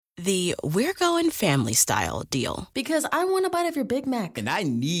The we're going family style deal. Because I want a bite of your Big Mac. And I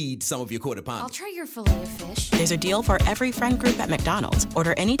need some of your Quarter Pounder. I'll try your filet of fish. There's a deal for every friend group at McDonald's.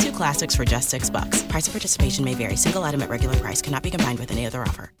 Order any 2 classics for just $6. Price of participation may vary. Single item at regular price cannot be combined with any other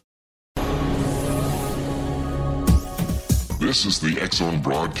offer. This is the X-Zone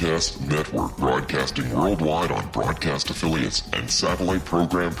Broadcast Network, broadcasting worldwide on broadcast affiliates and satellite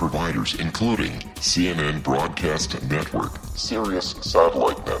program providers, including CNN Broadcast Network, Sirius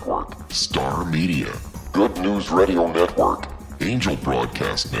Satellite Network, Star Media, Good News Radio Network, Angel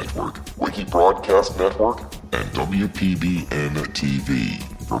Broadcast Network, Wiki Broadcast Network, and WPBN TV.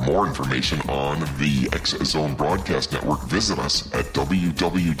 For more information on the X-Zone Broadcast Network, visit us at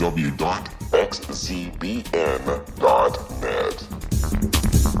www.xzbn.net.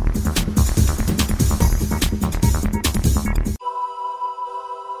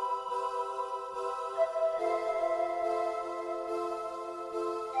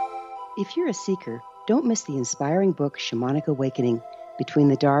 If you're a seeker, don't miss the inspiring book Shamanic Awakening, Between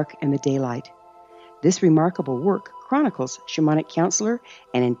the Dark and the Daylight. This remarkable work chronicles shamanic counselor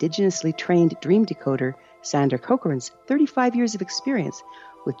and indigenously trained dream decoder Sandra Cochran's 35 years of experience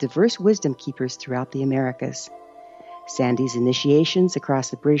with diverse wisdom keepers throughout the Americas. Sandy's initiations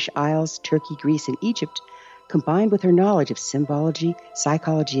across the British Isles, Turkey, Greece, and Egypt, combined with her knowledge of symbology,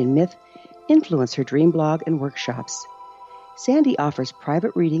 psychology, and myth, influence her dream blog and workshops. Sandy offers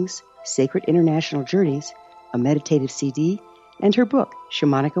private readings, sacred international journeys, a meditative CD, and her book,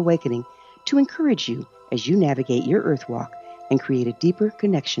 Shamanic Awakening, to encourage you as you navigate your earth walk and create a deeper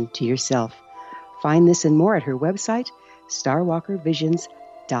connection to yourself. Find this and more at her website,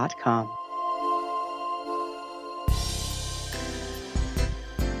 starwalkervisions.com.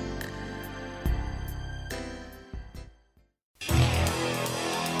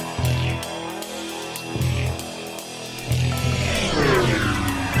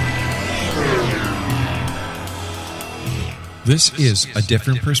 This is A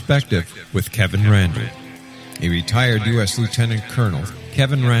Different Perspective with Kevin Randle. A retired U.S. Lieutenant Colonel,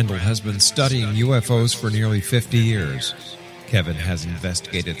 Kevin Randle has been studying UFOs for nearly 50 years. Kevin has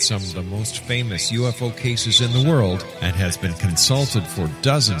investigated some of the most famous UFO cases in the world and has been consulted for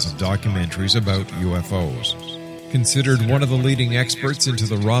dozens of documentaries about UFOs. Considered one of the leading experts into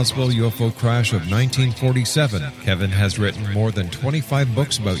the Roswell UFO crash of 1947, Kevin has written more than 25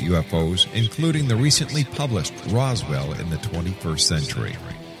 books about UFOs, including the recently published Roswell in the 21st Century.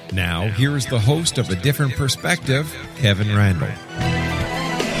 Now, here is the host of A Different Perspective, Kevin Randle.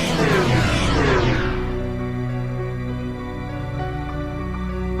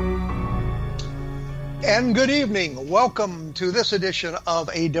 And good evening. Welcome to this edition of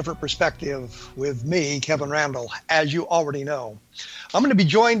A Different Perspective with me, Kevin Randle, as you already know. I'm going to be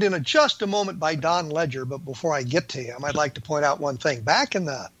joined in just a moment by Don Ledger, but before I get to him, I'd like to point out one thing. Back in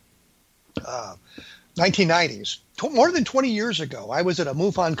the 1990s, more than 20 years ago, I was at a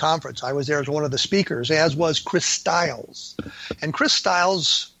MUFON conference. I was there as one of the speakers, as was Chris Stiles. And Chris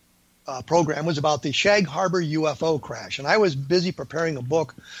Stiles' program was about the Shag Harbour UFO crash. And I was busy preparing a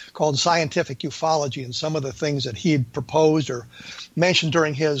book called Scientific Ufology, and some of the things that he had proposed or mentioned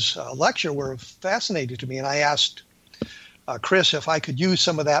during his lecture were fascinating to me. And I asked Chris if I could use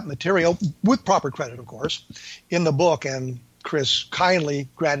some of that material, with proper credit, of course, in the book. And Chris kindly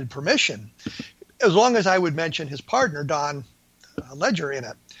granted permission, as long as I would mention his partner, Don Ledger, in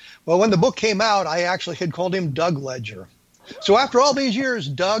it. Well, when the book came out, I actually had called him Doug Ledger. So after all these years,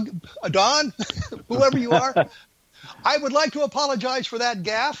 Doug, Don, whoever you are, I would like to apologize for that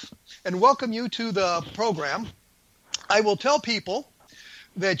gaffe and welcome you to the program. I will tell people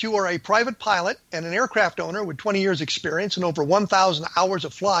that you are a private pilot and an aircraft owner with 20 years experience and over 1,000 hours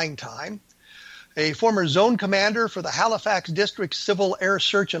of flying time, a former zone commander for the Halifax District Civil Air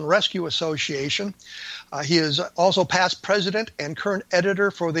Search and Rescue Association. He is also past president and current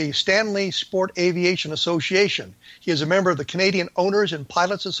editor for the Stanley Sport Aviation Association. He is a member of the Canadian Owners and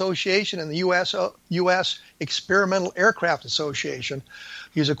Pilots Association and the U.S. Experimental Aircraft Association.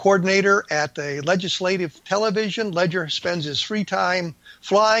 He's a coordinator at the Legislative Television. Ledger spends his free time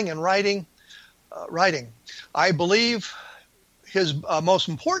flying and writing. I believe his most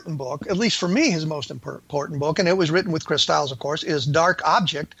important book, at least for me, his most important book, and it was written with Chris Stiles, of course, is Dark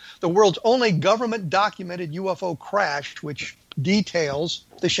Object, the world's only government-documented UFO crash, which details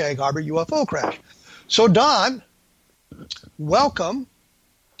the Shag Harbour UFO crash. So, Don, welcome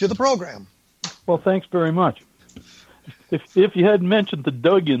to the program. Well, thanks very much. If you hadn't mentioned the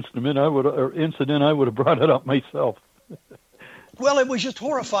Doug incident, I would have brought it up myself. Well, it was just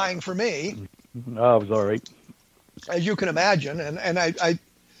horrifying for me. Oh, it was all right. As you can imagine, and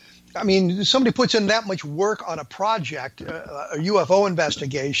I mean, somebody puts in that much work on a project, a UFO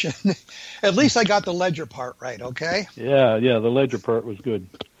investigation. At least I got the ledger part right, okay? Yeah, the ledger part was good.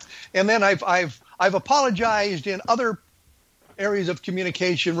 And then I've apologized in other areas of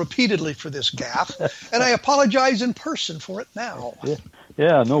communication repeatedly for this gaffe, and I apologize in person for it now.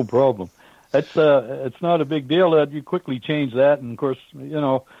 Yeah, no problem. It's not a big deal. You quickly change that, and of course,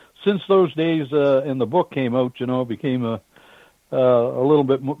 since those days and the book came out, it became a little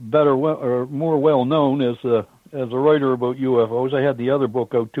bit better or more well known as a writer about UFOs. I had the other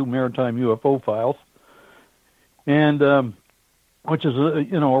book out too, Maritime UFO Files, and which is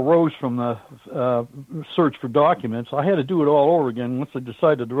arose from the search for documents. I had to do it all over again once I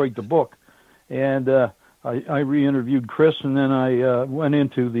decided to write the book, and I re-interviewed Chris, and then I went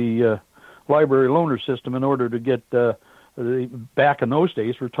into the library loaner system in order to get back in those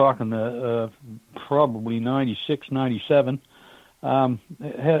days. We're talking probably 96, 97.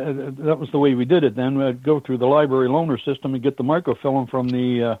 That was the way we did it then. We'd go through the library loaner system and get the microfilm from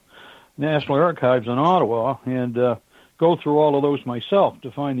the National Archives in Ottawa and go through all of those myself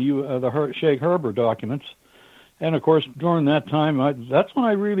to find the Shag Harbour documents. And, of course, during that time, that's when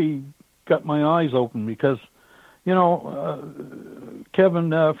I really got my eyes open because, Kevin,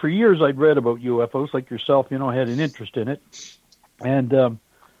 for years I'd read about UFOs like yourself, I had an interest in it. And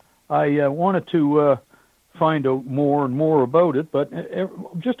I wanted to find out more and more about it, but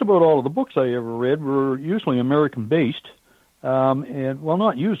just about all of the books I ever read were usually American-based. And, well,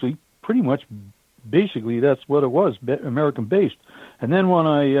 not usually, pretty much basically that's what it was, American-based. And then when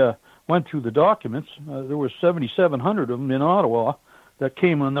I went through the documents, there were 7,700 of them in Ottawa that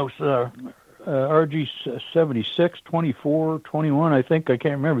came on those RG 76, 24, 21, I think. I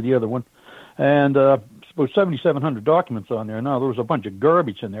can't remember the other one. And about 7,700 documents on there. Now, there was a bunch of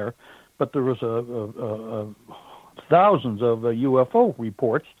garbage in there, but there was thousands of UFO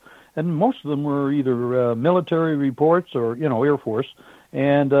reports, and most of them were either military reports or, Air Force,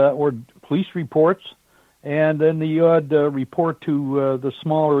 and or police reports, and then the odd report to the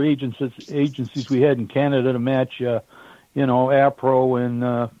smaller agencies we had in Canada to match, APRO and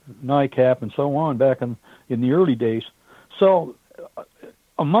NICAP and so on back in the early days. So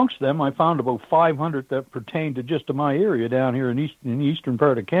amongst them, I found about 500 that pertained to my area down here in the eastern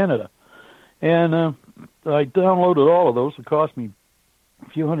part of Canada. And I downloaded all of those. It cost me a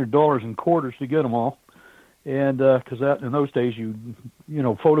few $100s in quarters to get them all. And because in those days, you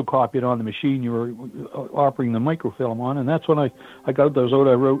photocopy it on the machine you were operating the microfilm on, and that's when I got those out.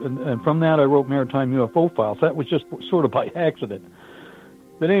 I wrote, and from that I wrote Maritime UFO Files. That was just sort of by accident.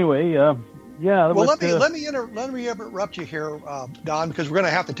 But anyway, yeah. Well, let me interrupt you here, Don, because we're going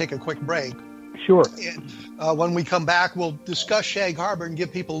to have to take a quick break. Sure. And when we come back, we'll discuss Shag Harbour and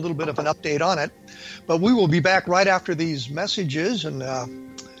give people a little bit of an update on it. But we will be back right after these messages and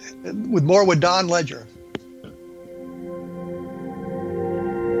with more with Don Ledger.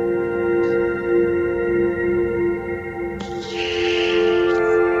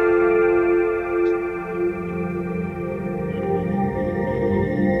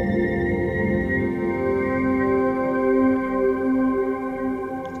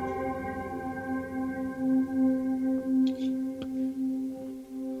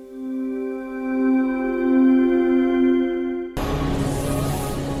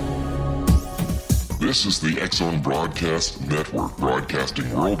 This is the X-Zone Broadcast Network,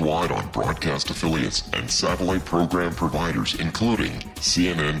 broadcasting worldwide on broadcast affiliates and satellite program providers, including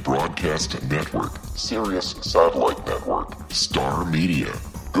CNN Broadcast Network, Sirius Satellite Network, Star Media,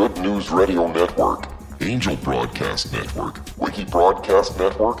 Good News Radio Network, Angel Broadcast Network, Wiki Broadcast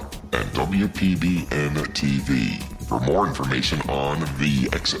Network, and WPBN TV. For more information on the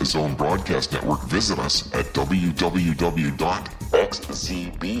X-Zone Broadcast Network, visit us at www.xzbn.net.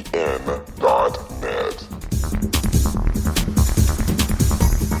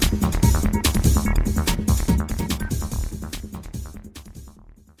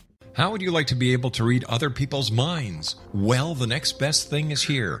 How would you like to be able to read other people's minds? Well, the next best thing is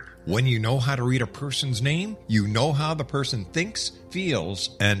here. When you know how to read a person's name, you know how the person thinks,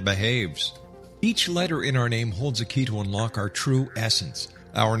 feels, and behaves. Each letter in our name holds a key to unlock our true essence.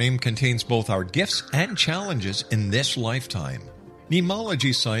 Our name contains both our gifts and challenges in this lifetime.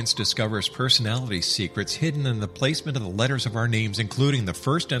 Mnemology science discovers personality secrets hidden in the placement of the letters of our names, including the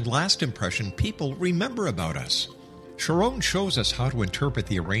first and last impression people remember about us. Sharon shows us how to interpret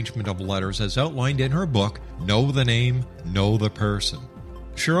the arrangement of letters as outlined in her book, Know the Name, Know the Person.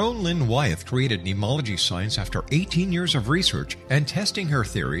 Sharon Lynn Wyeth created mnemology science after 18 years of research and testing her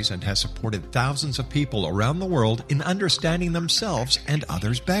theories, and has supported thousands of people around the world in understanding themselves and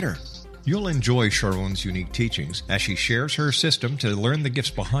others better. You'll enjoy Sharon's unique teachings as she shares her system to learn the gifts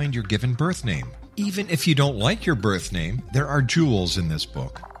behind your given birth name. Even if you don't like your birth name, there are jewels in this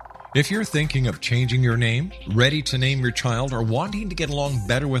book. If you're thinking of changing your name, ready to name your child, or wanting to get along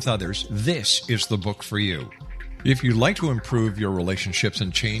better with others, this is the book for you. If you'd like to improve your relationships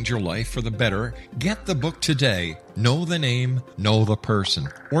and change your life for the better, get the book today, Know the Name, Know the Person,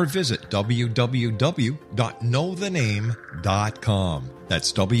 or visit www.knowthename.com.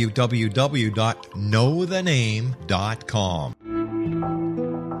 That's www.knowthename.com.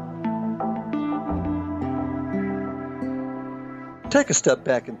 Take a step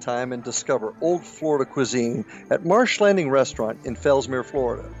back in time and discover old Florida cuisine at Marsh Landing Restaurant in Fellsmere,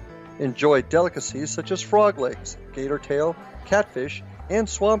 Florida. Enjoy delicacies such as frog legs, gator tail, catfish, and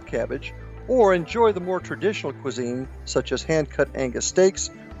swamp cabbage, or enjoy the more traditional cuisine such as hand-cut Angus steaks,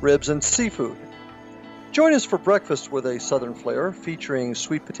 ribs, and seafood. Join us for breakfast with a southern flair featuring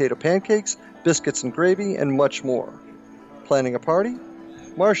sweet potato pancakes, biscuits and gravy, and much more. Planning a party?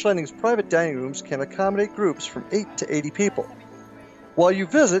 Marsh Landing's private dining rooms can accommodate groups from 8 to 80 people. While you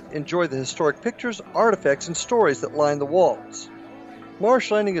visit, enjoy the historic pictures, artifacts, and stories that line the walls.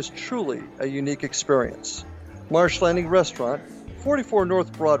 Marsh Landing is truly a unique experience. Marsh Landing Restaurant, 44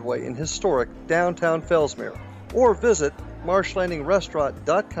 North Broadway in historic downtown Fellsmere, or visit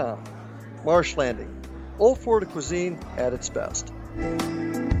marshlandingrestaurant.com. Marsh Landing, old Florida cuisine at its best.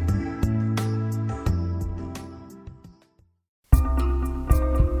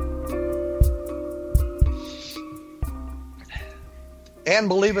 And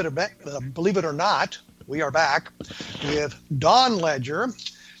believe it or not, we are back with Don Ledger.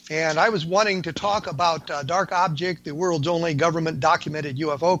 And I was wanting to talk about Dark Object, the world's only government-documented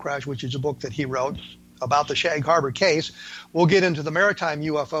UFO crash, which is a book that he wrote about the Shag Harbour case. We'll get into the maritime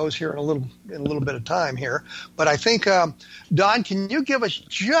UFOs here in a little bit of time here. But I think, Don, can you give us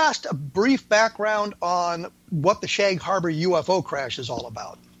just a brief background on what the Shag Harbour UFO crash is all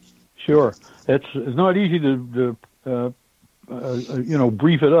about? Sure. It's not easy to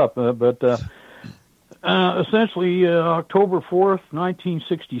brief it up, but essentially October 4th,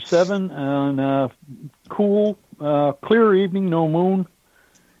 1967, and cool, clear evening, no moon,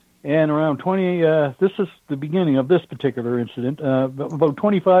 and around 20, this is the beginning of this particular incident, about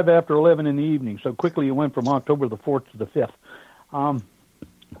 25 after 11 in the evening, so quickly it went from October the 4th to the 5th.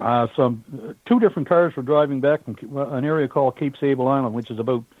 Two different cars were driving back from an area called Cape Sable Island, which is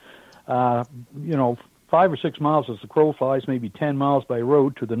about, 5 or 6 miles as the crow flies, maybe 10 miles by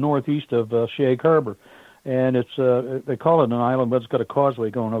road to the northeast of Shag Harbour. And it's they call it an island, but it's got a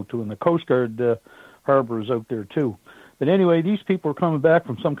causeway going out to it, and the Coast Guard harbor is out there too. But anyway, these people were coming back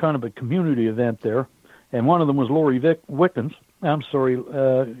from some kind of a community event there, and one of them was Laurie Wickens.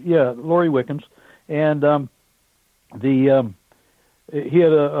 Laurie Wickens. And he had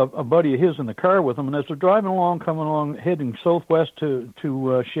a buddy of his in the car with him, and as they're driving along, coming along, heading southwest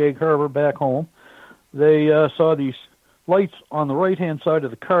to Shag Harbour back home, they saw these lights on the right-hand side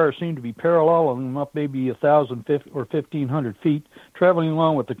of the car seem to be paralleling them up maybe 1,000 or 1,500 feet, traveling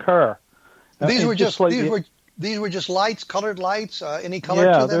along with the car. These were just lights, colored lights, any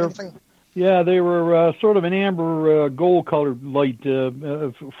color to them? Anything? Yeah, they were sort of an amber gold-colored light,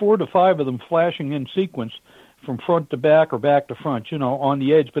 4 to 5 of them flashing in sequence from front to back or back to front, on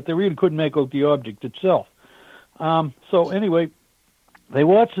the edge, but they really couldn't make out the object itself. So anyway, they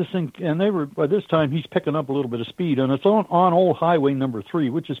watched this thing, and by this time he's picking up a little bit of speed, and it's on old Highway number 3,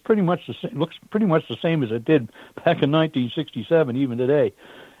 which is pretty much looks pretty much the same as it did back in 1967, even today.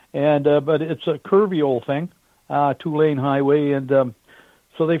 And but it's a curvy old thing, 2-lane highway, and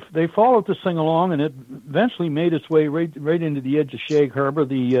so they followed this thing along, and it eventually made its way right into the edge of Shag Harbour,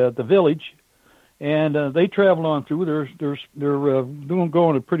 the village, and they traveled on through. They're going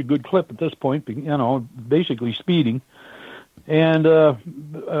at a pretty good clip at this point, basically speeding. And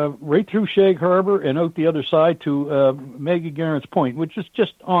right through Shag Harbour and out the other side to Maggie Garrett's Point, which is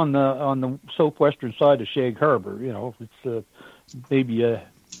just on the southwestern side of Shag Harbour. It's maybe a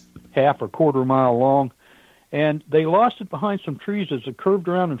half or quarter mile long. And they lost it behind some trees as it curved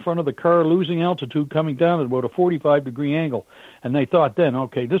around in front of the car, losing altitude, coming down at about a 45-degree angle. And they thought then,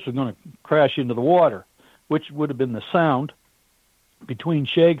 okay, this is going to crash into the water, which would have been the sound between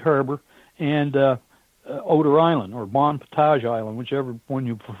Shag Harbour and Otter Island or Bon Potage Island, whichever one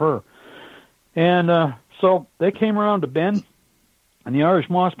you prefer. And so they came around to Bend, and the Irish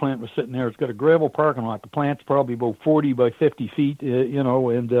Moss plant was sitting there. It's got a gravel parking lot. The plant's probably about 40 by 50 feet,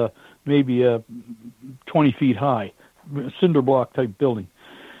 and maybe 20 feet high, cinder block type building.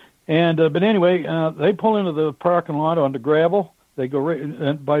 And but anyway, they pull into the parking lot onto gravel. They go right,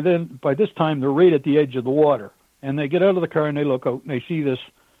 and by this time they're right at the edge of the water. And they get out of the car and they look out and they see this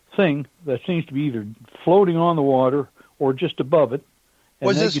thing that seems to be either floating on the water or just above it. And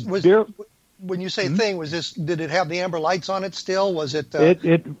when you say thing, did it have the amber lights on it still? Was it?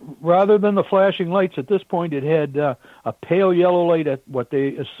 It rather than the flashing lights at this point, it had a pale yellow light at what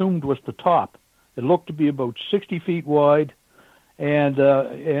they assumed was the top. It looked to be about 60 feet wide, and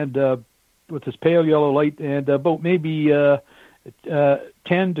with this pale yellow light, and about maybe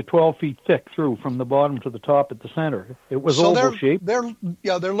 10 to 12 feet thick through from the bottom to the top at the center. It was oval shaped. They're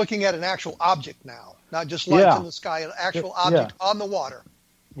looking at an actual object now, not just lights in the sky, an actual object on the water.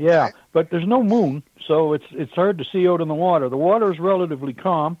 Yeah, okay. But there's no moon, so it's hard to see out in the water. The water is relatively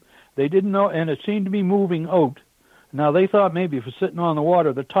calm. They didn't know, and it seemed to be moving out. Now, they thought maybe if it was sitting on the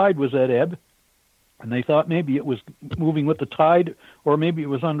water, the tide was at ebb, and they thought maybe it was moving with the tide, or maybe it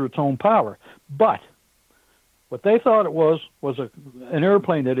was under its own power. But what they thought it was an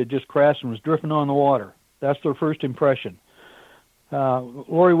airplane that had just crashed and was drifting on the water. That's their first impression.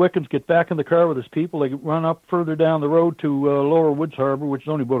 Laurie Wickens get back in the car with his people. They run up further down the road to Lower Woods Harbour, which is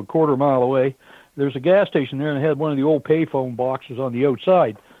only about a quarter mile away. There's a gas station there, and it had one of the old payphone boxes on the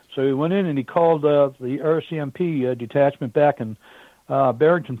outside. So he went in and he called the RCMP detachment back in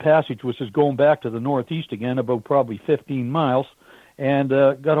Barrington Passage, which is going back to the northeast again, about probably 15 miles, and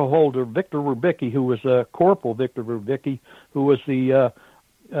got a hold of Victor Verbicki, who was Corporal Victor Verbicki, who was the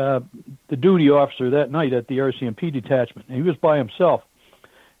duty officer that night at the RCMP detachment. And he was by himself.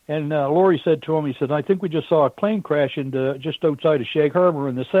 And Laurie said to him, he said, I think we just saw a plane crash into just outside of Shag Harbour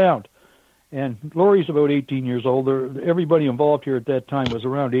in the Sound. And Laurie's about 18 years old. Everybody involved here at that time was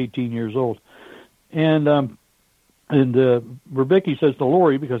around 18 years old. And Verbicki says to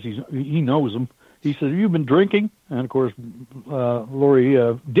Laurie, because he knows him, he said, have you been drinking? And, of course,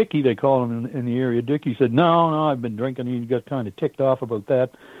 Laurie, Dickie, they call him in the area, Dickie said, no, I've been drinking. He got kind of ticked off about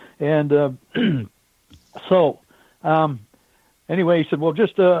that. And anyway, he said, well,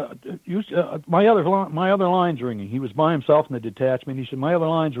 just my other line's ringing. He was by himself in the detachment. He said, my other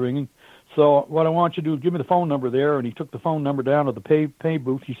line's ringing. So what I want you to do is give me the phone number there. And he took the phone number down to the pay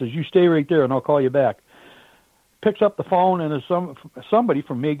booth. He says, you stay right there, and I'll call you back. Picks up the phone, and there's somebody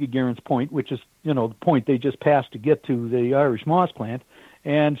from Megagarren's Point, which is, the point they just passed to get to the Irish Moss plant,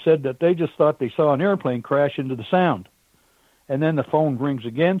 and said that they just thought they saw an airplane crash into the Sound. And then the phone rings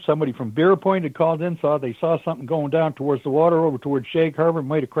again. Somebody from Bear Point had called in, they saw something going down towards the water over towards Shag Harbour,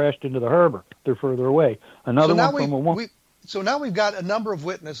 might have crashed into the harbor. They're further away. So now we've got a number of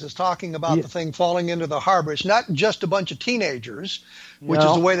witnesses talking about the thing falling into the harbor. It's not just a bunch of teenagers, which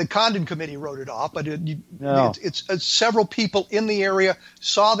is the way the Condon Committee wrote it off, but it's several people in the area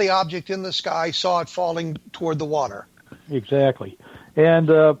saw the object in the sky, saw it falling toward the water. Exactly. And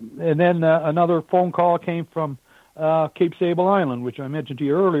then another phone call came from Cape Sable Island, which I mentioned to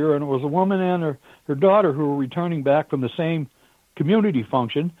you earlier, and it was a woman and her daughter who were returning back from the same community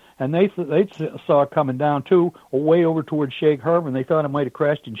function, and they saw it coming down too, way over towards Shag Harbour, and they thought it might have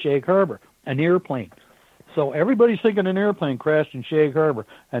crashed in Shag Harbour, an airplane. So everybody's thinking an airplane crashed in Shag Harbour,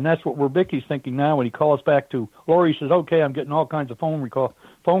 and that's what Verbicki's thinking now when he calls back to Laurie. He says, okay, I'm getting all kinds of phone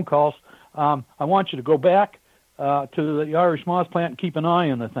calls. I want you to go back to the Irish Moss plant and keep an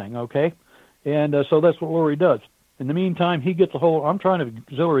eye on the thing, okay? And so that's what Laurie does. In the meantime, he gets a hold. I'm trying to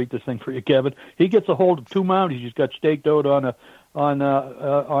exhilarate this thing for you, Kevin. He gets a hold of two Mounties he's got staked out on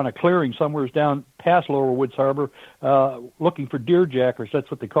a clearing somewhere down past Lower Woods Harbour, looking for deer jackers.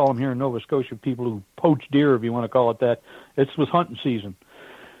 That's what they call them here in Nova Scotia. People who poach deer, if you want to call it that. It was hunting season,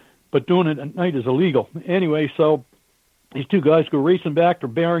 but doing it at night is illegal. Anyway, so these two guys go racing back to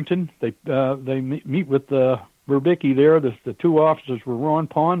Barrington. They meet with Verbicki there. The two officers were Ron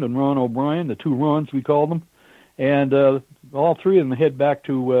Pond and Ron O'Brien, the two Rons we call them. And all three of them head back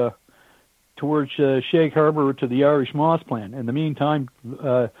to towards Shag Harbour to the Irish Moss plant. In the meantime,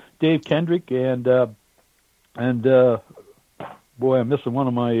 Dave Kendrick and boy, I'm missing one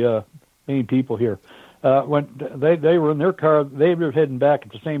of my main people here. When they were in their car, they were heading back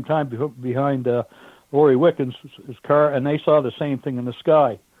at the same time behind Laurie Wickens' car, and they saw the same thing in the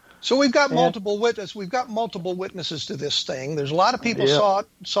sky. So we've got multiple witnesses. We've got multiple witnesses to this thing. There's a lot of people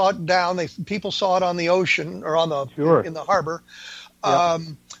saw it down. People saw it on the ocean or on the in the harbor.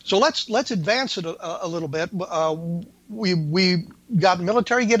 So let's advance it a little bit. We got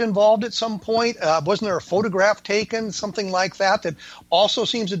military get involved at some point. Wasn't there a photograph taken, something like that also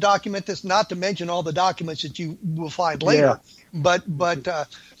seems to document this? Not to mention all the documents that you will find later. But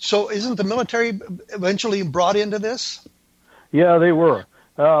so isn't the military eventually brought into this? Yeah, they were.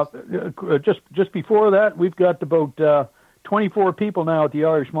 Just before that, we've got about 24 people now at the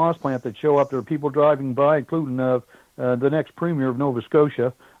Irish Moss plant that show up. There are people driving by, including the next premier of Nova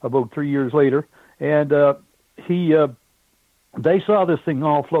Scotia about 3 years later. And he they saw this thing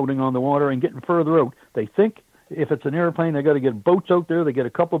all floating on the water and getting further out. They think if it's an airplane, they got to get boats out there. They get a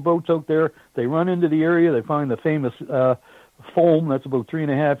couple of boats out there. They run into the area. They find the famous foam that's about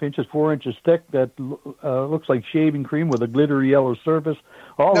 3.5 inches, 4 inches thick. That looks like shaving cream with a glittery yellow surface.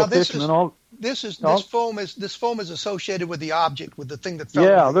 This foam is associated with the object, with the thing that fell.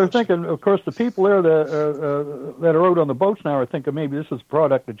 Yeah, they're thinking. Of course, the people there that are out on the boats now are thinking maybe this is a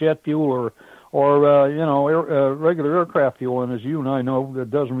product of jet fuel or regular aircraft fuel. And as you and I know,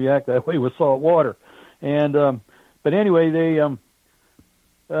 it doesn't react that way with salt water. And but anyway, they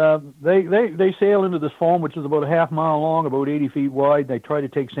sail into this foam, which is about a half mile long, about 80 feet wide. They try to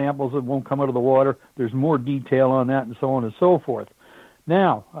take samples that won't come out of the water. There's more detail on that, and so on and so forth.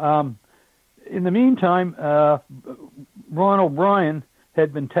 Now, in the meantime, Ron O'Brien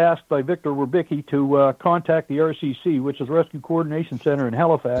had been tasked by Victor Werbicki to contact the RCC, which is Rescue Coordination Center in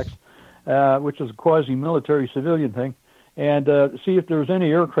Halifax, which is a quasi-military civilian thing, and see if there was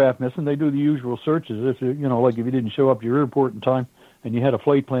any aircraft missing. They do the usual searches, if like if you didn't show up to your airport in time and you had a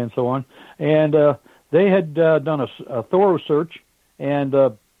flight plan and so on. And they had done a thorough search and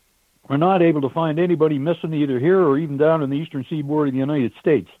were not able to find anybody missing either here or even down in the eastern seaboard of the United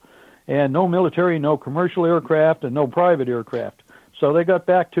States. And no military, no commercial aircraft, and no private aircraft. So they got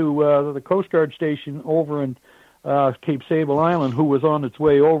back to the Coast Guard station over in Cape Sable Island, who was on its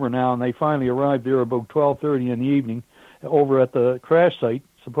way over now, and they finally arrived there about 12:30 in the evening over at the crash site,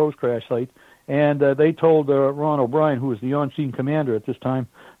 supposed crash site, and they told Ron O'Brien, who was the on-scene commander at this time,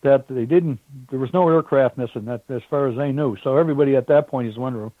 that there was no aircraft missing, that as far as they knew. So everybody at that point is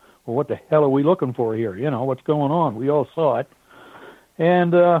wondering, well, what the hell are we looking for here? What's going on? We all saw it.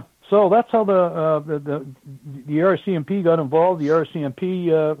 And so that's how the RCMP got involved. The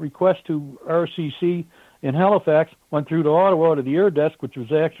RCMP request to RCC in Halifax went through to Ottawa to the air desk, which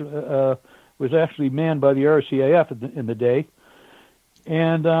was actually manned by the RCAF in the day,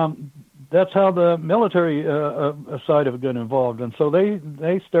 and that's how the military side of it got involved. And so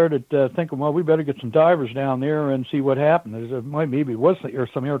they started thinking, well, we better get some divers down there and see what happened. Maybe it was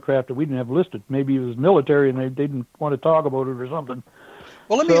some aircraft that we didn't have listed. Maybe it was military and they didn't want to talk about it or something.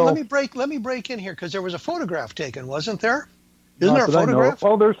 Well, let me break in here because there was a photograph taken, wasn't there? Isn't there a photograph?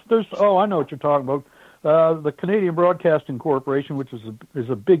 I know what you're talking about. The Canadian Broadcasting Corporation, which is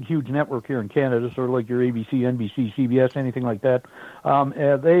a big, huge network here in Canada, sort of like your ABC, NBC, CBS, anything like that.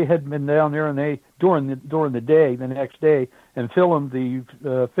 They had been down there, and they during the day, the next day, and filmed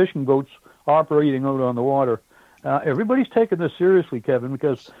the fishing boats operating out on the water. Everybody's taking this seriously, Kevin,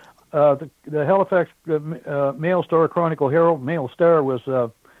 because the Halifax Mail Star Chronicle Herald, Mail Star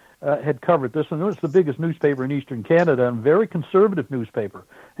had covered this, and it was the biggest newspaper in Eastern Canada, and very conservative newspaper.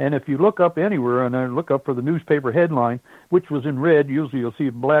 And if you look up anywhere and look up for the newspaper headline, which was in red, usually you'll see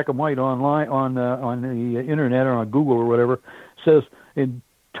it black and white online on the internet or on Google or whatever, says in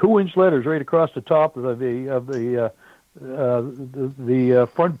 2-inch letters right across the top of the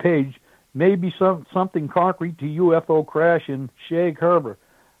front page, maybe something concrete to UFO crash in Shag, Harbour,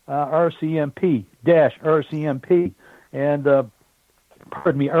 RCMP, and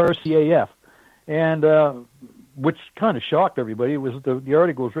RCAF, and which kind of shocked everybody. It was the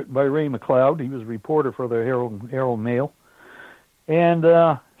article was written by Ray McLeod. He was a reporter for the Herald Mail, and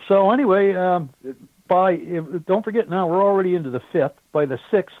so anyway, don't forget now we're already into the 5th. By the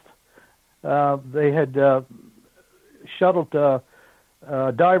 6th, they had shuttled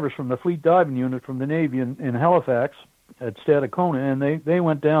divers from the Fleet Diving Unit from the Navy in Halifax at Stadacona, and they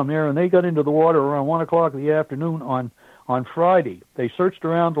went down there and they got into the water around 1 o'clock in the afternoon on Friday. They searched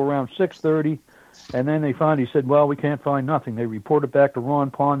around till around 6:30, and then they finally said, well, we can't find nothing. They reported back to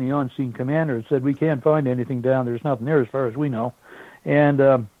Ron Pond, the on-scene commander, and said, we can't find anything down there. There's nothing there as far as we know. And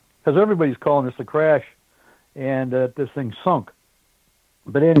because everybody's calling this a crash and this thing sunk.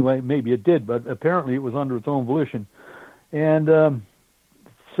 But anyway, maybe it did, but apparently it was under its own volition. And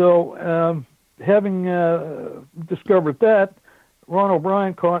so having discovered that, Ron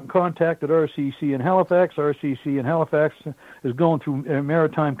O'Brien contacted RCC in Halifax. RCC in Halifax is going through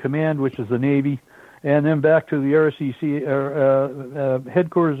Maritime Command, which is the Navy, and then back to the RCC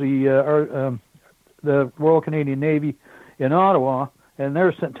headquarters, the Royal Canadian Navy in Ottawa, and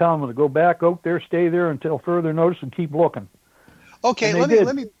they're telling them to go back out there, stay there until further notice, and keep looking. Okay,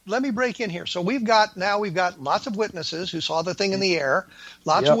 let me break in here. So we've got lots of witnesses who saw the thing in the air,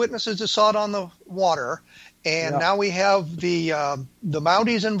 lots of witnesses who saw it on the water. And now we have the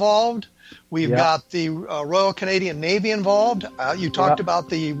Mounties involved. We've got the Royal Canadian Navy involved. You talked about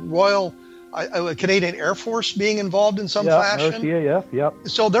the Royal Canadian Air Force being involved in some fashion. RCAF,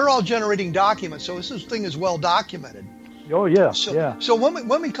 So they're all generating documents. So this thing is well documented. Oh yeah, So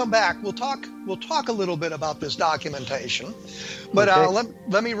when we come back, we'll talk a little bit about this documentation. But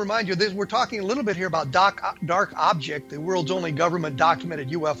let me remind you, we're talking a little bit here about Dark Object, the world's only government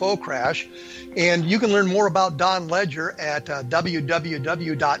documented UFO crash, and you can learn more about Don Ledger at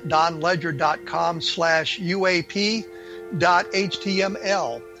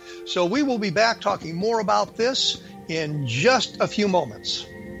www.donledger.com/UAP.html. So we will be back talking more about this in just a few moments.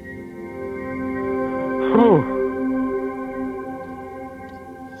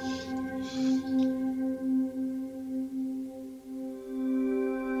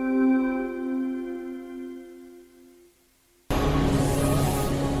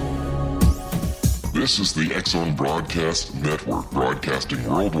 This is the X-Zone Broadcast Network, broadcasting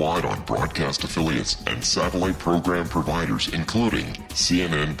worldwide on broadcast affiliates and satellite program providers, including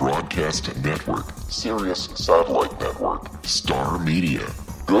CNN Broadcast Network, Sirius Satellite Network, Star Media,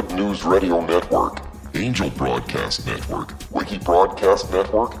 Good News Radio Network, Angel Broadcast Network, Wiki Broadcast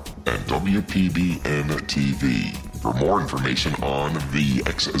Network, and WPBN TV. For more information on the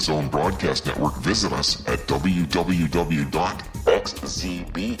X-Zone Broadcast Network, visit us at www.xzbn.net.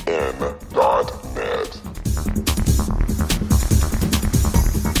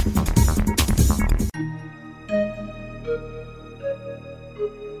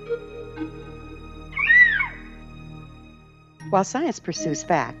 While science pursues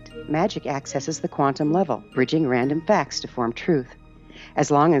fact, magic accesses the quantum level, bridging random facts to form truth. As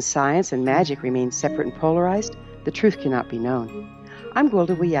long as science and magic remain separate and polarized, the truth cannot be known. I'm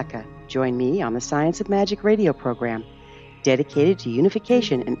Gwilda Wiyaka. Join me on the Science of Magic radio program, dedicated to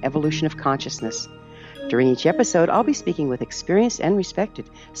unification and evolution of consciousness. During each episode, I'll be speaking with experienced and respected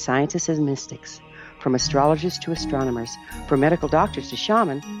scientists and mystics. From astrologers to astronomers, from medical doctors to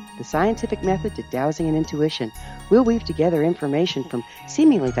shaman, the scientific method to dowsing and intuition, we'll weave together information from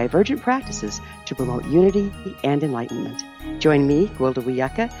seemingly divergent practices to promote unity and enlightenment. Join me, Gwilda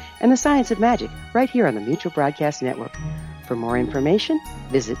Wiyaka, and the Science of Magic right here on the Mutual Broadcast Network. For more information,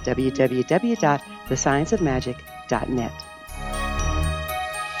 visit www.thescienceofmagic.net.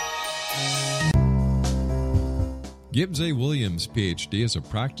 Gibbs A. Williams, Ph.D., is a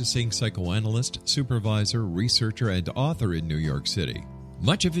practicing psychoanalyst, supervisor, researcher, and author in New York City.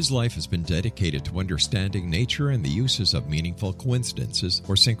 Much of his life has been dedicated to understanding nature and the uses of meaningful coincidences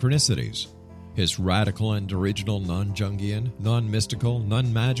or synchronicities. His radical and original non-Jungian, non-mystical,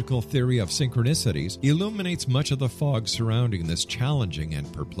 non-magical theory of synchronicities illuminates much of the fog surrounding this challenging and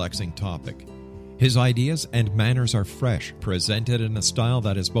perplexing topic. His ideas and manners are fresh, presented in a style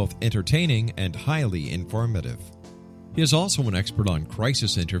that is both entertaining and highly informative. He is also an expert on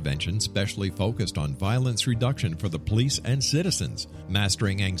crisis intervention, specially focused on violence reduction for the police and citizens,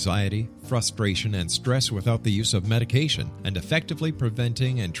 mastering anxiety, frustration, and stress without the use of medication, and effectively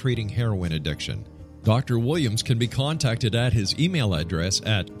preventing and treating heroin addiction. Dr. Williams can be contacted at his email address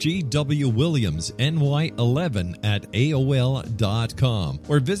at gwwilliamsny11@aol.com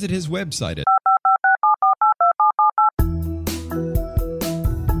or visit his website at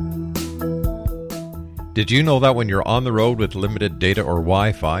Did you know that when you're on the road with limited data or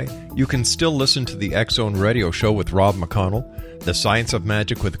Wi-Fi, you can still listen to the X-Zone Radio Show with Rob McConnell, The Science of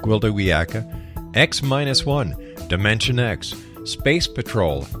Magic with Gwilda Wiyaka, X-1, Dimension X, Space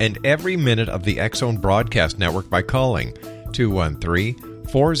Patrol, and every minute of the X-Zone Broadcast Network by calling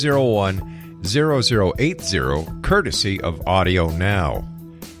 213-401-0080, courtesy of Audio Now.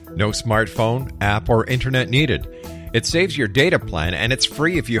 No smartphone, app, or internet needed. It saves your data plan, and it's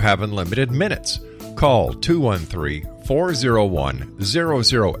free if you have unlimited minutes. Call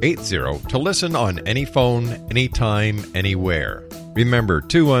 213-401-0080 to listen on any phone, anytime, anywhere. Remember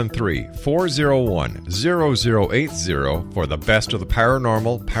 213-401-0080 for the best of the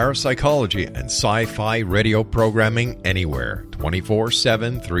paranormal, parapsychology, and sci-fi radio programming anywhere,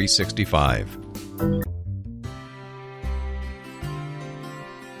 24/7, 365.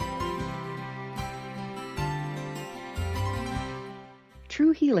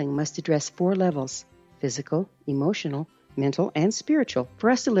 True healing must address 4 levels: physical, emotional, mental, and spiritual, for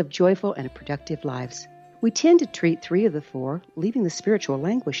us to live joyful and productive lives. We tend to treat 3 of the 4, leaving the spiritual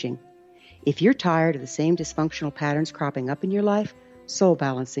languishing. If you're tired of the same dysfunctional patterns cropping up in your life, Soul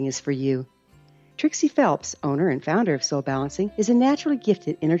Balancing is for you. Trixie Phelps, owner and founder of Soul Balancing, is a naturally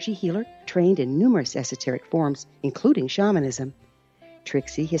gifted energy healer trained in numerous esoteric forms, including shamanism.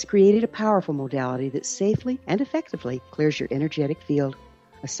 Trixie has created a powerful modality that safely and effectively clears your energetic field.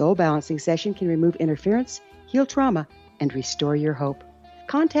 A Soul Balancing session can remove interference, heal trauma, and restore your hope.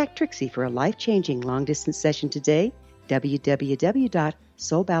 Contact Trixie for a life-changing long-distance session today,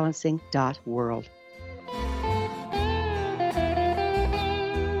 www.soulbalancing.world.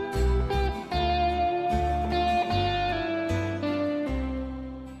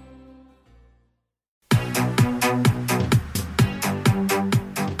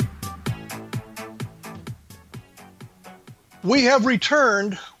 We have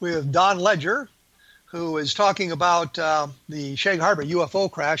returned with Don Ledger, who is talking about the Shag Harbour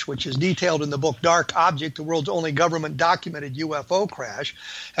UFO crash, which is detailed in the book Dark Object, the world's only government-documented UFO crash.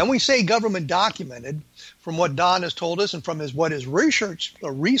 And we say government-documented from what Don has told us and from what his research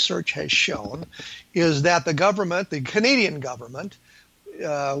has shown, is that the government, the Canadian government,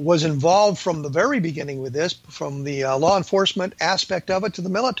 was involved from the very beginning with this, from the law enforcement aspect of it to the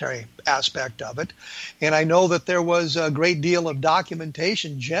military aspect of it. And I know that there was a great deal of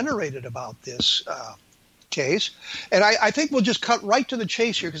documentation generated about this case. And I think we'll just cut right to the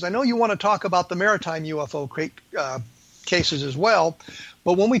chase here, because I know you want to talk about the maritime UFO cases as well.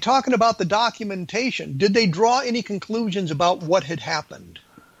 But when we're talking about the documentation, did they draw any conclusions about what had happened?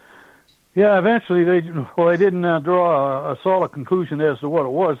 Yeah, eventually they didn't draw a solid conclusion as to what it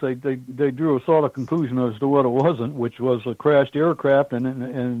was. They drew a solid conclusion as to what it wasn't, which was a crashed aircraft and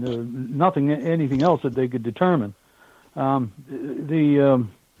anything else that they could determine. It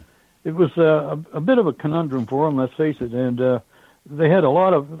was a bit of a conundrum for them, let's face it, and they had a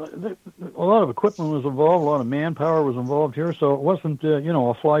lot of equipment was involved, a lot of manpower was involved here, so it wasn't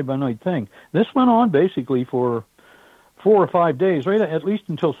a fly-by-night thing. This went on basically for 4 or 5 days, right, at least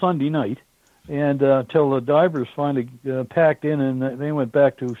until Sunday night, and till the divers finally packed in and they went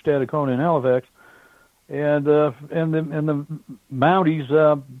back to Stadacona in Halifax, and the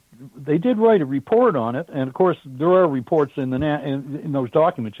Mounties they did write a report on it, and of course there are reports in those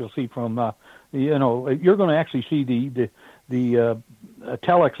documents you'll see from you're going to actually see the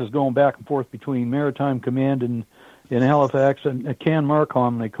telexes going back and forth between Maritime Command in Halifax and Can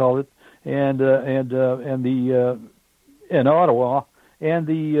Marcom they call it, and Ottawa, and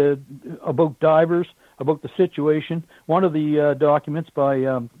about divers, about the situation. One of the documents by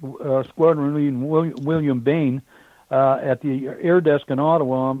Squadron Lead William Bain at the air desk in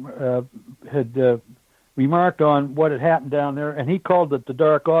Ottawa had remarked on what had happened down there, and he called it the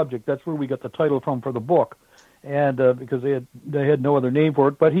Dark Object. That's where we got the title from for the book, and because they had no other name for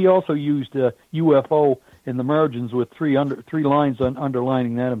it. But he also used UFO in the margins with three lines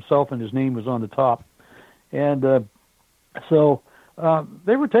underlining that himself, and his name was on the top, and. So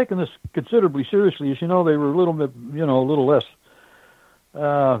they were taking this considerably seriously. As you know, they were a little bit, a little less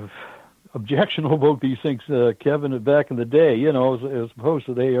objectionable about these things, Kevin, back in the day, as opposed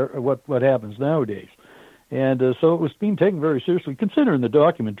to what happens nowadays. And so it was being taken very seriously, considering the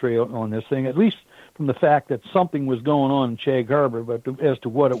document trail on this thing, at least from the fact that something was going on in Shag Harbour, but as to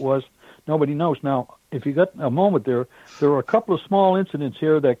what it was, nobody knows. Now, if you got a moment there were a couple of small incidents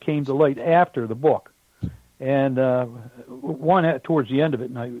here that came to light after the book. And one towards the end of it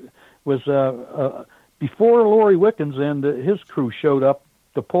was before Laurie Wickens and his crew showed up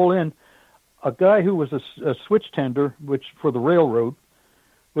to pull in, a guy who was a switch tender, which for the railroad,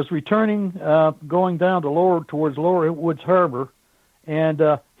 was returning, going down towards Lower Woods Harbour,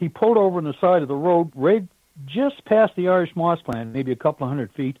 and he pulled over on the side of the road, right just past the Irish Moss Plant, maybe a couple of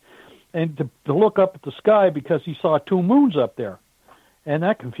 100 feet, and to look up at the sky because he saw 2 moons up there. And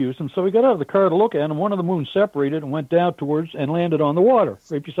that confused him, so he got out of the car to look at him. One of the moons separated and went down towards and landed on the water,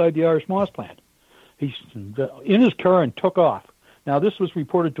 right beside the Irish Moss Plant. He's in his car and took off. Now, this was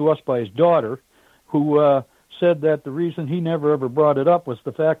reported to us by his daughter, who said that the reason he never ever brought it up was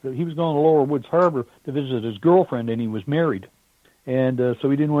the fact that he was going to Lower Woods Harbour to visit his girlfriend, and he was married. And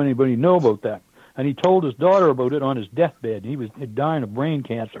so he didn't want anybody to know about that. And he told his daughter about it on his deathbed. He was dying of brain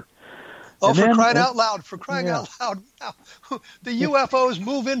cancer. Oh, for crying out loud, now, the UFOs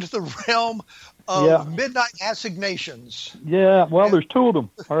move into the realm of midnight assignations. Yeah, well, there's 2 of them,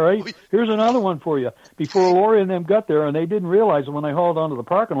 all right? Here's another one for you. Before Laurie and them got there, and they didn't realize it when they hauled onto the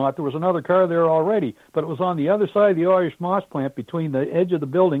parking lot, there was another car there already, but it was on the other side of the Irish Moss Plant between the edge of the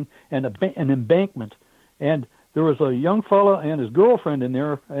building and an embankment. And there was a young fella and his girlfriend in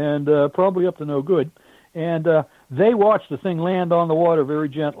there, and probably up to no good, and they watched the thing land on the water very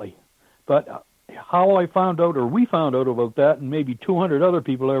gently. But how I found out, or we found out about that, and maybe 200 other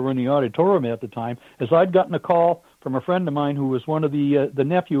people that were in the auditorium at the time, is I'd gotten a call from a friend of mine who was one of the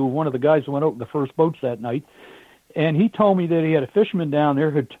nephew of one of the guys who went out in the first boats that night, and he told me that he had a fisherman down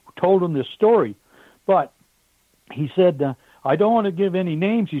there who told him this story. But he said, I don't want to give any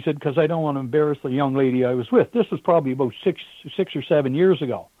names, he said, because I don't want to embarrass the young lady I was with. This was probably about six or 7 years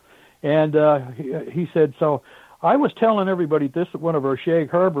ago. And he said, so I was telling everybody this at one of our Shag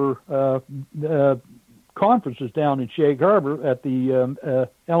Harbour conferences down in Shag Harbour at the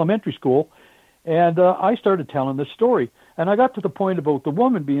elementary school, and I started telling this story. And I got to the point about the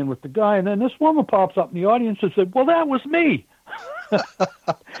woman being with the guy, and then this woman pops up in the audience and said, well, that was me.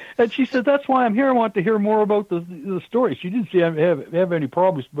 And she said, that's why I'm here. I want to hear more about the story. She didn't have any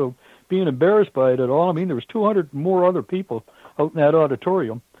problems about being embarrassed by it at all. I mean, there was 200 more other people out in that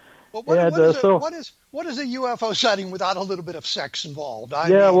auditorium. Well, what is a UFO sighting without a little bit of sex involved?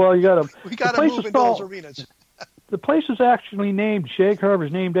 Well, we got to move in those arenas. The place is actually named, Shag Harbour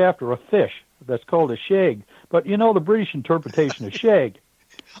is named after a fish that's called a shag. But you know the British interpretation of shag.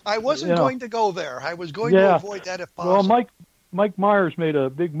 I wasn't going to go there. I was going to avoid that if possible. Well, Mike Myers made a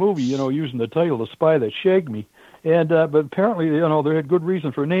big movie, using the title "The Spy That Shagged Me," and but apparently, they had good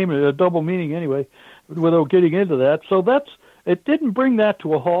reason for naming it, a double meaning anyway, without getting into that. So it didn't bring that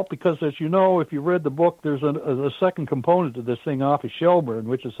to a halt because, as you know, if you read the book, there's a second component to this thing off of Shelburne,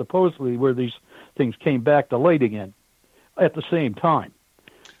 which is supposedly where these things came back to light again at the same time.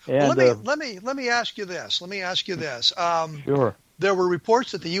 And let me ask you this. Sure. There were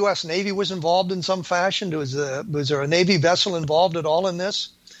reports that the U.S. Navy was involved in some fashion. Was there a Navy vessel involved at all in this,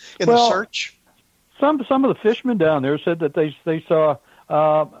 the search? Some of the fishermen down there said that they saw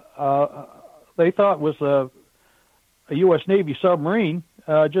they thought was a U.S. Navy submarine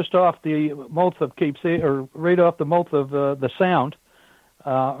just off the mouth of Cape Saint, or right off the mouth of the Sound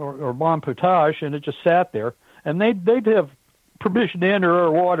or Bon Portage, and it just sat there. And they'd have permission to enter our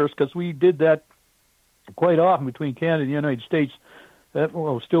waters because we did that quite often between Canada and the United States. That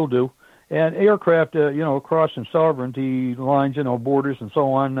we'll still do. And aircraft, crossing sovereignty lines, borders and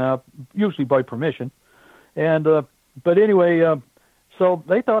so on, usually by permission. And but anyway, so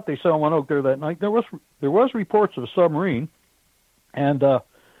they thought they saw one out there that night. There was reports of a submarine, and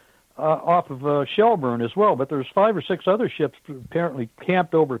off of Shelburne as well. But there's 5 or 6 other ships apparently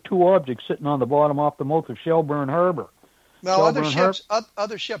camped over 2 objects sitting on the bottom off the mouth of Shelburne Harbor. Now, other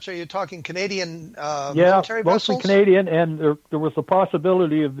ships. Are you talking Canadian military vessels? Yeah, mostly Canadian, and there was the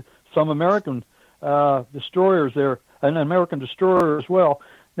possibility of some American destroyers there, an American destroyer as well.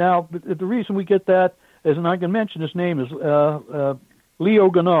 Now, the reason we get that is, and I can mention his name, is Leo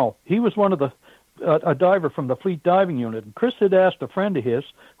Gannot. He was one of a diver from the Fleet Diving Unit. And Chris had asked a friend of his,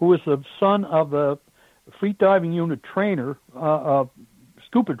 who was the son of the Fleet Diving Unit trainer,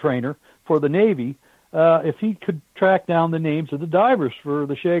 scuba trainer for the Navy, if he could track down the names of the divers for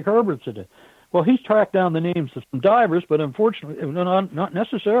the Shag Harbour incident. Well, he's tracked down the names of some divers, but unfortunately, not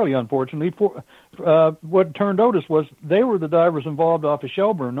necessarily unfortunately, what turned out was they were the divers involved off of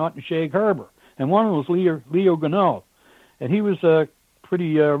Shelburne, not in Shag Harbour. And one of them was Leo Gannot. And he was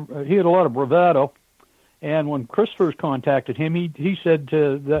he had a lot of bravado. And when Chris first contacted him, he said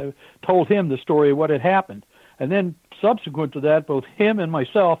told him the story of what had happened. And then subsequent to that, both him and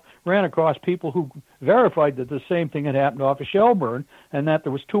myself ran across people who verified that the same thing had happened off of Shelburne, and that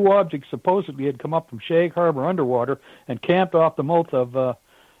there was 2 objects supposedly had come up from Shag Harbour underwater and camped off the mouth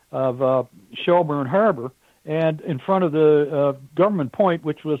of Shelburne Harbor, and in front of the government point,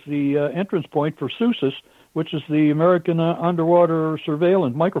 which was the entrance point for SUSIS, which is the American underwater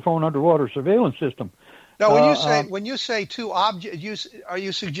surveillance, microphone underwater surveillance system. Now, when you say 2 objects, are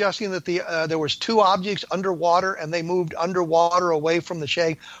you suggesting that there was 2 objects underwater and they moved underwater away from the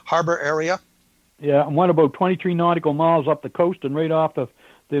Shag Harbour area? Yeah, and went about 23 nautical miles up the coast and right off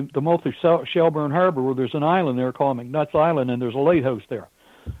the mouth of Shelburne Harbor, where there's an island there called McNutt's Island, and there's a lighthouse there.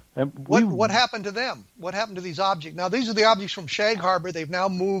 And what happened to them? What happened to these objects? Now, these are the objects from Shag Harbour. They've now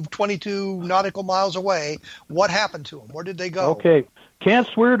moved 22 nautical miles away. What happened to them? Where did they go? Okay. Can't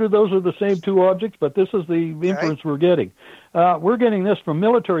swear to those are the same 2 objects, but this is the inference we're getting. We're getting this from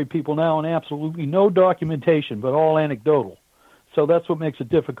military people now, and absolutely no documentation, but all anecdotal. So that's what makes it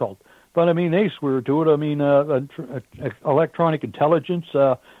difficult. But, I mean, they swear to it. I mean, electronic intelligence,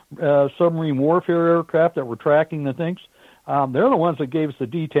 submarine warfare aircraft that were tracking the things. They're the ones that gave us the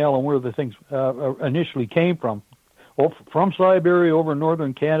detail on where the things initially came from. From Siberia over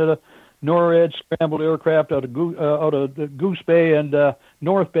northern Canada, NORAD scrambled aircraft out of Goose Bay and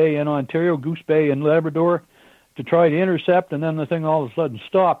North Bay in Ontario, Goose Bay in Labrador, to try to intercept, and then the thing all of a sudden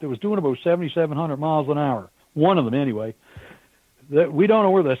stopped. It was doing about 7,700 miles an hour, one of them anyway. We don't know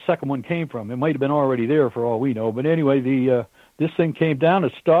where the second one came from. It might have been already there for all we know. But anyway, this thing came down,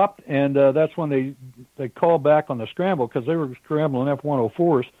 it stopped, and that's when they called back on the scramble, because they were scrambling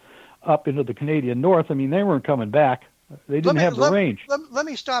F-104s up into the Canadian North. I mean, they weren't coming back. They didn't have the range. Let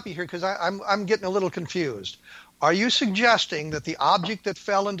me stop you here, because I'm getting a little confused. Are you suggesting that the object that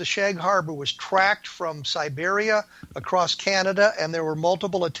fell into Shag Harbour was tracked from Siberia across Canada, and there were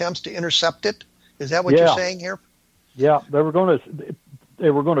multiple attempts to intercept it? Is that what you're saying here? Yeah, they were going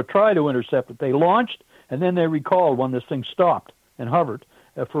to try to intercept it. They launched, and then they recalled when this thing stopped and hovered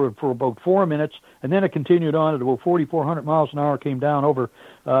for about 4 minutes, and then it continued on at about 4,400 miles an hour, came down over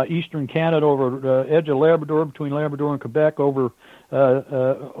eastern Canada, over the edge of Labrador, between Labrador and Quebec, down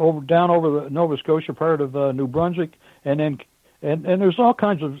over the Nova Scotia part of New Brunswick, and then And there's all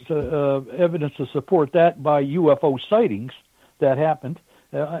kinds of evidence to support that by UFO sightings that happened.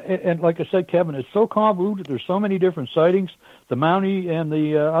 And like I said, Kevin, it's so convoluted. There's so many different sightings. The Mountie and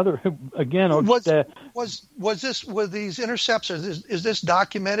the other, again. Were these intercepts? Is this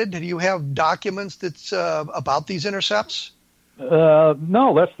documented? Do you have documents that's about these intercepts?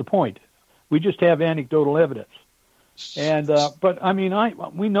 No, that's the point. We just have anecdotal evidence. And but I mean,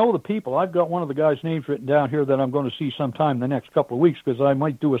 we know the people. I've got one of the guys' names written down here that I'm going to see sometime in the next couple of weeks because I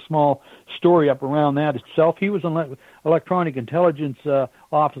might do a small story up around that itself. He was an electronic intelligence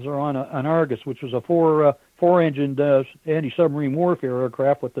officer on an Argus, which was a four-engined anti-submarine warfare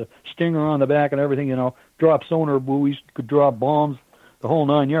aircraft with the Stinger on the back and everything. You know, drop sonar buoys, could drop bombs, the whole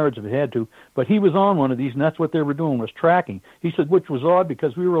 9 yards if it had to. But he was on one of these, and that's what they were doing, was tracking. He said, which was odd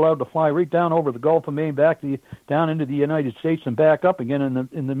because we were allowed to fly right down over the Gulf of Maine, down into the United States and back up again.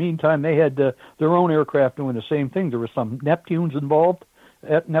 In the meantime, they had their own aircraft doing the same thing. There were some Neptunes involved,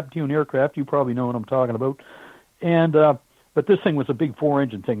 Neptune aircraft. You probably know what I'm talking about. And but this thing was a big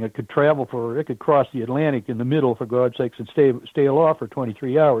four-engine thing. It could it could cross the Atlantic in the middle, for God's sakes, and stay aloft for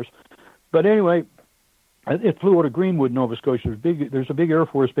 23 hours. But anyway, it flew out of Greenwood, Nova Scotia. There's a big Air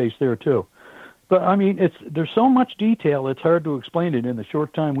Force base there too. But I mean, there's so much detail. It's hard to explain it in the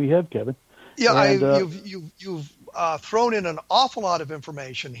short time we have, Kevin. Yeah, you've thrown in an awful lot of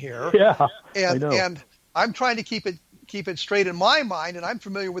information here. Yeah, and I'm trying to keep it straight in my mind, and I'm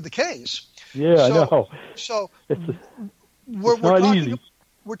familiar with the case. Yeah, I know. So we're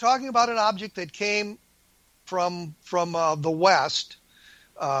talking about an object that came from the west,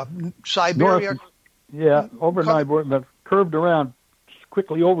 Siberia. North, over Nyborg, but curved around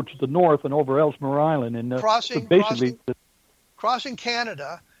quickly over to the north and over Ellesmere Island, and crossing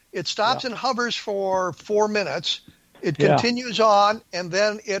Canada. It stops and hovers for 4 minutes. It continues on, and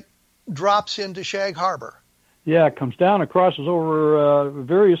then it drops into Shag Harbour. Yeah, it comes down and crosses over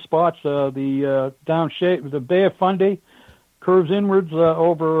various spots. The Bay of Fundy, curves inwards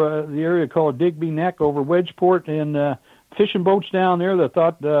over the area called Digby Neck, over Wedgeport, and fishing boats down there that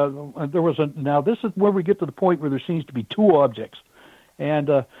thought there was now this is where we get to the point where there seems to be two objects. And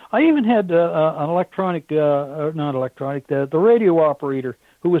I even had the radio operator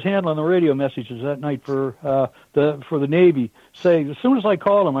who was handling the radio messages that night for the Navy say, as soon as I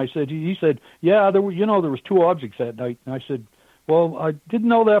called him, he said, yeah, there was two objects that night. And I said, well, I didn't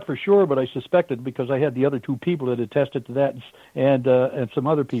know that for sure, but I suspected because I had the other two people that attested to that and some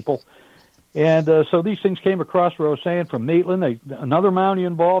other people. And so these things came across where I was saying from Maitland, another Mountie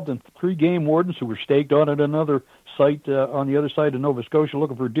involved, and 3 game wardens who were staked on at another site on the other side of Nova Scotia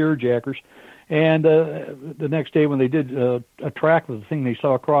looking for deer jackers. And the next day when they did a track of the thing they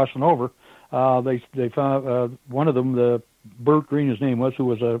saw crossing over, they found one of them, Bert Green, his name was, who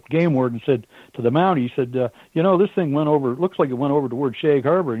was a game warden, said to the Mountie, he said, this thing went over, looks like it went over towards Shag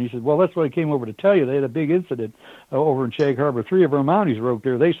Harbour. And he said, well, that's what I came over to tell you. They had a big incident over in Shag Harbour. 3 of our Mounties were out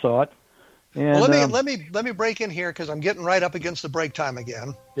there. They saw it. And, let me break in here because I'm getting right up against the break time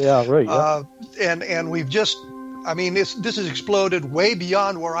again. Yeah, right. Yeah. And we've just, this has exploded way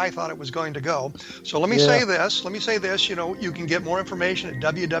beyond where I thought it was going to go. So let me say this. You can get more information at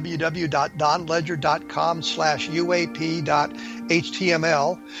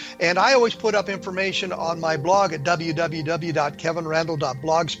www.donledger.com/uap.html. And I always put up information on my blog at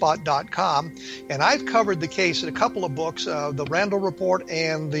www.kevinrandle.blogspot.com. And I've covered the case in a couple of books. The Randle Report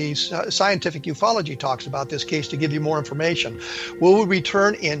and the Scientific Ufology talks about this case to give you more information. We'll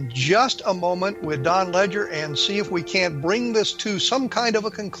return in just a moment with Don Ledger and see if we can't bring this to some kind of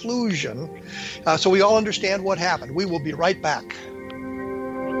a conclusion so we all understand what happened. We will be right back.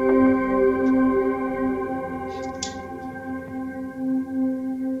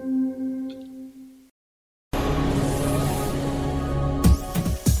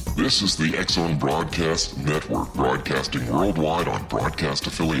 This is the X-Zone Broadcast Network, broadcasting worldwide on broadcast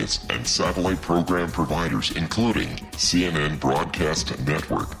affiliates and satellite program providers, including CNN Broadcast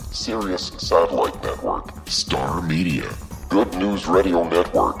Network, Sirius Satellite Network, Star Media, Good News Radio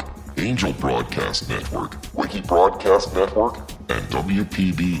Network, Angel Broadcast Network, Wiki Broadcast Network, and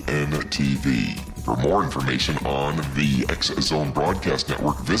WPBN TV. For more information on the X-Zone Broadcast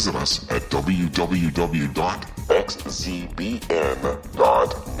Network, visit us at www.xzbn.net.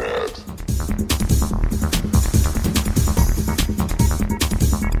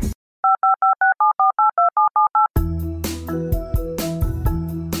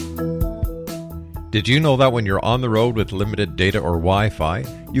 Did you know that when you're on the road with limited data or Wi-Fi,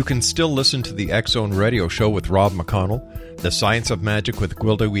 you can still listen to the X-Zone Radio Show with Rob McConnell, The Science of Magic with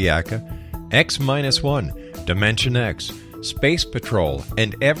Gwilda Wiyaka, X-1, Dimension X, Space Patrol,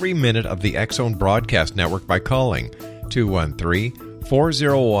 and every minute of the X-Zone Broadcast Network by calling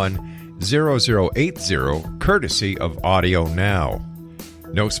 213-401-0080, courtesy of Audio Now.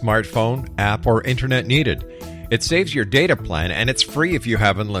 No smartphone, app, or internet needed. It saves your data plan and it's free if you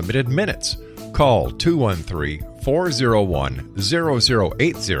have unlimited minutes. Call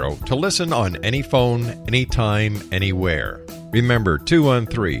 213-401-0080 to listen on any phone, anytime, anywhere. Remember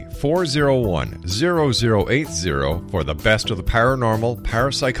 213-401-0080 for the best of the paranormal,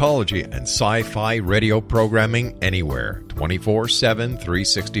 parapsychology, and sci-fi radio programming anywhere, 24/7,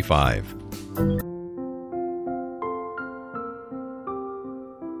 365.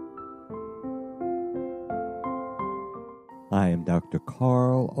 I am Dr.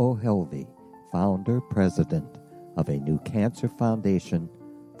 Carl O'Helvey, founder, president of a new cancer foundation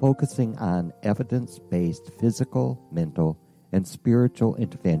focusing on evidence-based physical, mental, and spiritual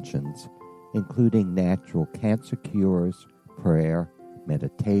interventions, including natural cancer cures, prayer,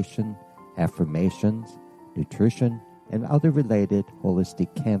 meditation, affirmations, nutrition, and other related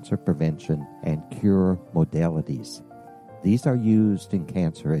holistic cancer prevention and cure modalities. These are used in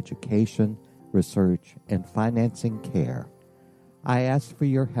cancer education, research, and financing care. I ask for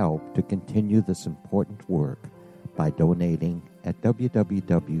your help to continue this important work by donating at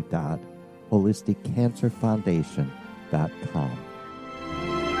www.holisticcancerfoundation.com.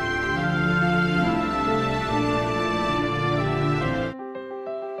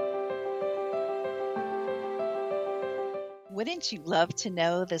 Wouldn't you love to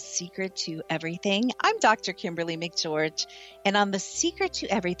know the secret to everything? I'm Dr. Kimberly McGeorge, and on The Secret to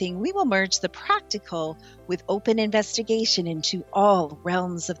Everything, we will merge the practical with open investigation into all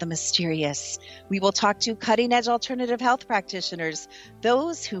realms of the mysterious. We will talk to cutting-edge alternative health practitioners,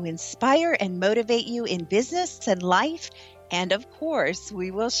 those who inspire and motivate you in business and life, and of course,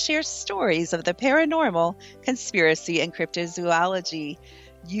 we will share stories of the paranormal, conspiracy, and cryptozoology.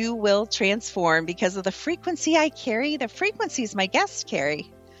 You will transform because of the frequency I carry, the frequencies my guests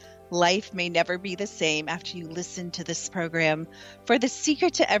carry. Life may never be the same after you listen to this program, for the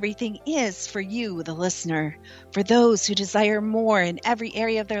secret to everything is for you, the listener, for those who desire more in every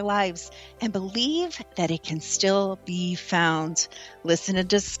area of their lives and believe that it can still be found. Listen and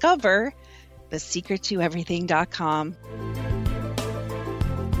discover thesecrettoeverything.com.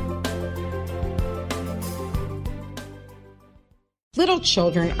 Little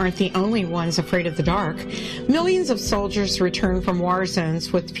children aren't the only ones afraid of the dark. Millions of soldiers return from war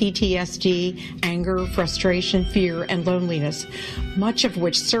zones with PTSD, anger, frustration, fear, and loneliness, much of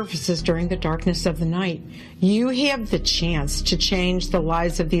which surfaces during the darkness of the night. You have the chance to change the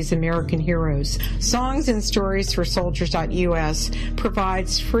lives of these American heroes. Songs and Stories for Soldiers.us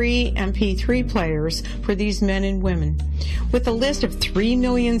provides free MP3 players for these men and women. With a list of 3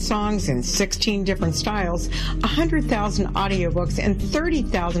 million songs in 16 different styles, 100,000 audiobooks, and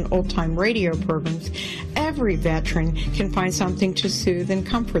 30,000 old-time radio programs, every veteran can find something to soothe and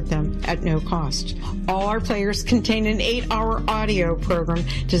comfort them at no cost. All our players contain an 8-hour audio program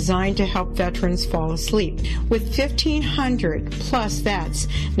designed to help veterans fall asleep. With 1,500 plus vets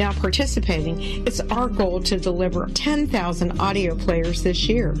now participating, it's our goal to deliver 10,000 audio players this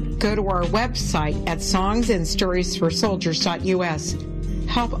year. Go to our website at songsandstoriesforsoldiers.us.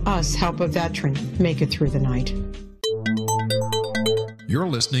 Help us help a veteran make it through the night. You're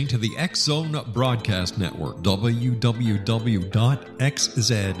listening to the X-Zone Broadcast Network,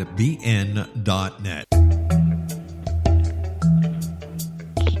 www.xzbn.net.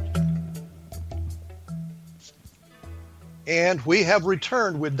 And we have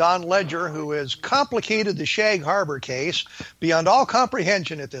returned with Don Ledger, who has complicated the Shag Harbour case beyond all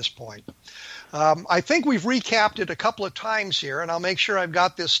comprehension at this point. I think we've recapped it a couple of times here, and I'll make sure I've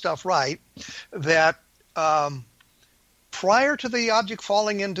got this stuff right, that prior to the object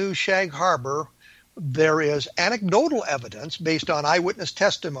falling into Shag Harbour, there is anecdotal evidence based on eyewitness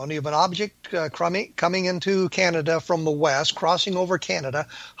testimony of an object coming into Canada from the west, crossing over Canada,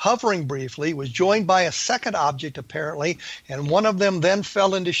 hovering briefly, was joined by a second object apparently, and one of them then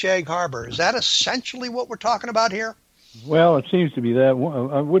fell into Shag Harbour. Is that essentially what we're talking about here? Well, it seems to be that.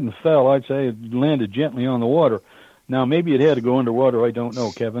 I wouldn't have fell. I'd say it landed gently on the water. Now, maybe it had to go underwater. I don't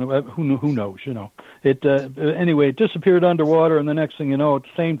know, Kevin. Who knows, you know. Anyway, it disappeared underwater, and the next thing you know, at the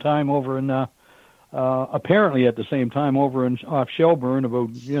same time over in apparently at the same time over off Shelburne,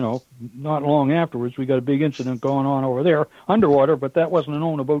 about, not long afterwards, we got a big incident going on over there underwater, but that wasn't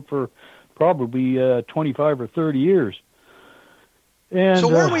known about for probably 25 or 30 years. And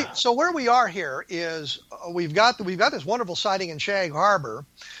so where we are here is we've got this wonderful sighting in Shag Harbour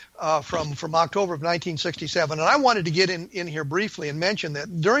from October of 1967, and I wanted to get in here briefly and mention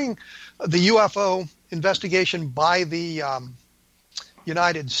that during the UFO investigation by the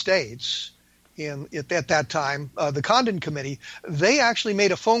United States at that time, the Condon Committee, they actually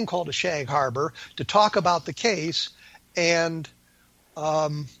made a phone call to Shag Harbour to talk about the case, and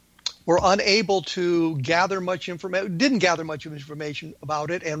were unable to gather much information, didn't gather much information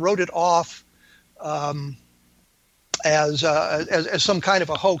about it, and wrote it off as some kind of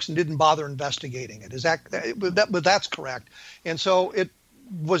a hoax and didn't bother investigating it. But that's correct. And so it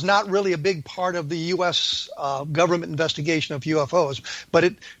was not really a big part of the U.S. Government investigation of UFOs.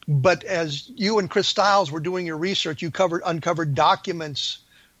 But as you and Chris Stiles were doing your research, you uncovered documents,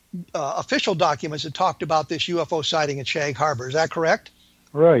 official documents that talked about this UFO sighting at Shag Harbour. Is that correct?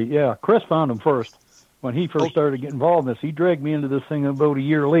 Right, yeah. Chris found them first. When he first started getting involved in this, he dragged me into this thing about a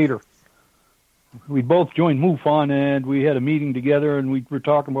year later. We both joined MUFON, and we had a meeting together, and we were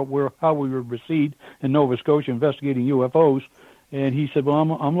talking about how we would proceed in Nova Scotia investigating UFOs. And he said, well,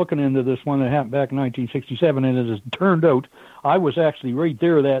 I'm looking into this one that happened back in 1967, and as it turned out, I was actually right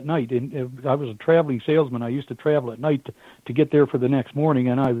there that night. And I was a traveling salesman. I used to travel at night to get there for the next morning,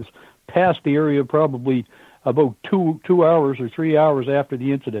 and I was past the area probably about 2 hours or 3 hours after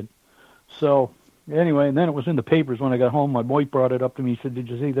the incident. So anyway, and then it was in the papers when I got home. My wife brought it up to me. He said, did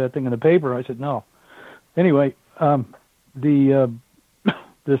you see that thing in the paper? I said, no. Anyway,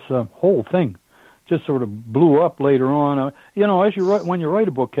 this whole thing just sort of blew up later on. When you write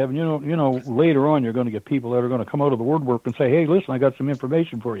a book, Kevin, you know, later on you're going to get people that are going to come out of the woodwork and say, hey, listen, I got some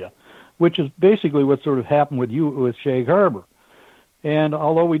information for you, which is basically what sort of happened with Shag Harbour. And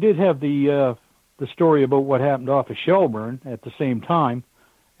although we did have the story about what happened off of Shelburne at the same time,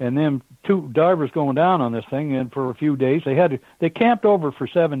 and then 2 divers going down on this thing, and for a few days they camped over for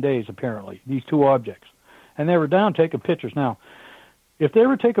 7 days apparently, these 2 objects, and they were down taking pictures. Now, if they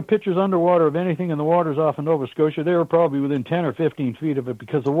were taking pictures underwater of anything in the waters off of Nova Scotia, they were probably within 10 or 15 feet of it,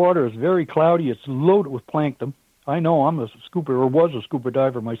 because the water is very cloudy. It's loaded with plankton. I know, I'm a scuba, or was a scuba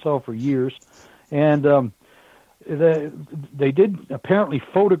diver myself for years, and they did apparently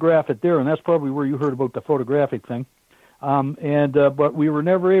photograph it there, and that's probably where you heard about the photographic thing. But we were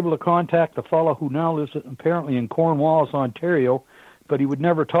never able to contact the fellow who now lives apparently in Cornwallis, Ontario, but he would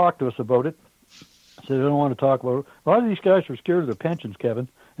never talk to us about it. Said, I don't want to talk about it. A lot of these guys were scared of their pensions, Kevin,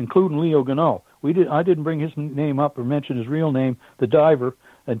 including Leo Gannot. I didn't bring his name up or mention his real name, the diver,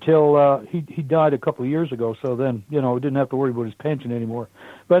 until he died a couple of years ago. So then, we didn't have to worry about his pension anymore.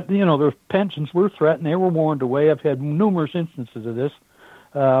 But, their pensions were threatened. They were warned away. I've had numerous instances of this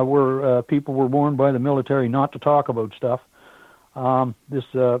where people were warned by the military not to talk about stuff. Well,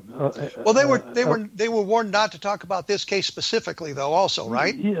 they were warned not to talk about this case specifically, though. Also,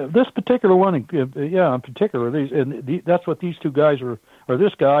 right? Yeah, this particular one. In particular, that's what these 2 guys were, or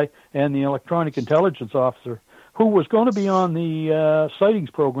this guy and the electronic intelligence officer, who was going to be on the sightings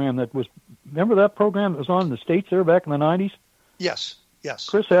program that was. Remember that program that was on in the States there back in the 90s? Yes.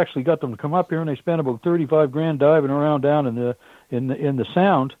 Chris actually got them to come up here, and they spent about $35,000 diving around down in the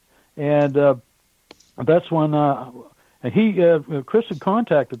Sound, and that's when. And Chris had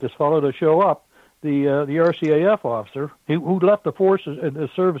contacted this fellow to show up, the RCAF officer who left the forces, the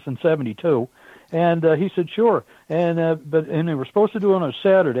service in '72, and he said sure, and they were supposed to do it on a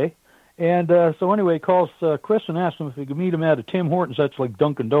Saturday, and so anyway, he calls Chris and asks him if he could meet him at a Tim Hortons, that's like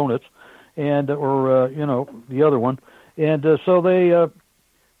Dunkin' Donuts, or the other one, and so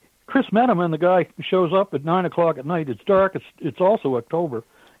Chris met him, and the guy shows up at 9:00 at night. It's dark. It's also October.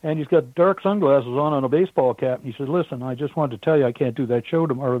 And he's got dark sunglasses on a baseball cap. And he said, listen, I just wanted to tell you I can't do that show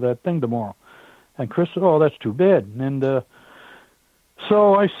tomorrow, or that thing tomorrow. And Chris said, oh, that's too bad. And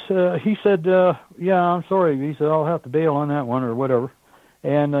so he said, yeah, I'm sorry. He said, I'll have to bail on that one or whatever.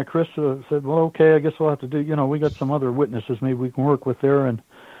 And Chris said, well, okay, I guess we'll have to do, we got some other witnesses maybe we can work with there. And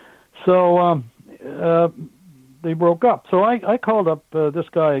so they broke up. So I called up this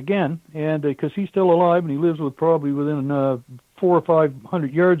guy again, and because he's still alive and he lives probably within 400 or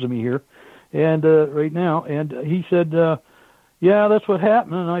 500 yards of me here, and right now. And he said, yeah, that's what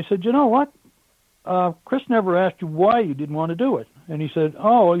happened. And I said, you know what? Chris never asked you why you didn't want to do it. And he said,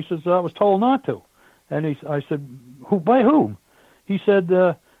 he says, I was told not to. And I said, by whom? He said,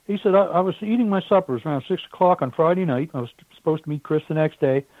 I was eating my supper. It was around 6 o'clock on Friday night. I was supposed to meet Chris the next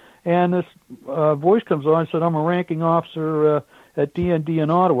day. And this voice comes on and said, I'm a ranking officer at DND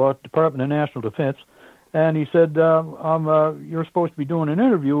in Ottawa, Department of National Defense. And he said, you're supposed to be doing an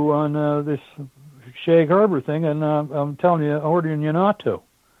interview on this Shag Harbour thing, and I'm ordering you not to.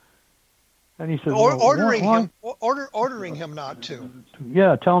 And he said, ordering him not to.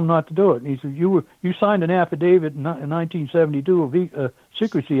 Yeah, tell him not to do it. And he said, you signed an affidavit in 1972, a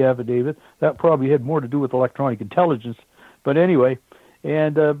secrecy affidavit. That probably had more to do with electronic intelligence. But anyway,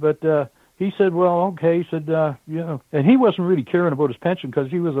 and he said, well, okay. He said, and he wasn't really caring about his pension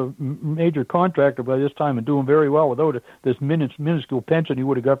because he was a major contractor by this time and doing very well without this minuscule pension he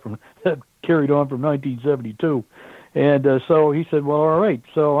would have got from carried on from 1972. And so he said, well, all right.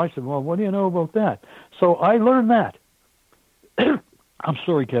 So I said, well, what do you know about that? So I learned that. I'm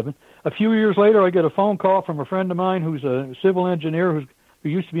sorry, Kevin. A few years later, I get a phone call from a friend of mine who's a civil engineer who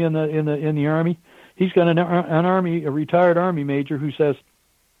used to be in the Army. He's got a retired Army major who says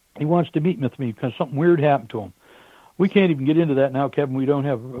he wants to meet with me because something weird happened to him. We can't even get into that now, Kevin. We don't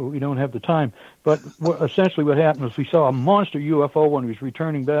have the time. But essentially, what happened was we saw a monster UFO when he was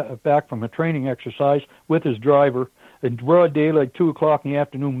returning back from a training exercise with his driver in broad daylight, 2:00 in the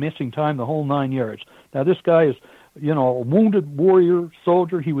afternoon, missing time, the whole 9 yards. Now this guy is, a wounded warrior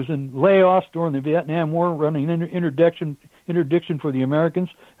soldier. He was in Laos during the Vietnam War, running interdiction for the Americans,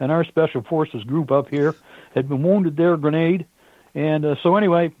 and our special forces group up here had been wounded there, grenade. And so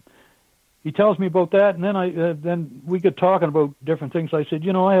anyway, he tells me about that, and then we get talking about different things. I said,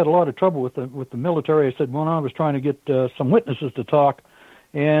 I had a lot of trouble with the military. I said, well, I was trying to get some witnesses to talk,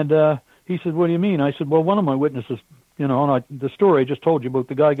 and he said, what do you mean? I said, well, one of my witnesses, the story I just told you about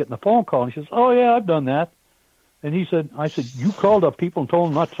the guy getting the phone call. And he says, oh yeah, I've done that. And I said, you called up people and told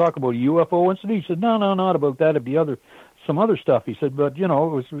them not to talk about a UFO incident? He said, no, not about that. It'd be some other stuff. He said, but,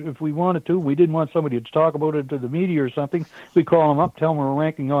 if we wanted to, we didn't want somebody to talk about it to the media or something, we call them up, tell them we're a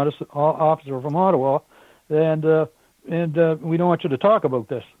ranking officer from Ottawa, and we don't want you to talk about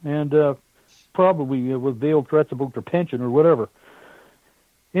this. And probably with veiled threats about their pension or whatever.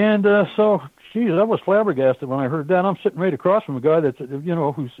 And so, geez, I was flabbergasted when I heard that. I'm sitting right across from a guy that's,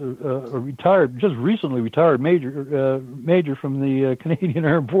 who's a retired, just recently retired major from the Canadian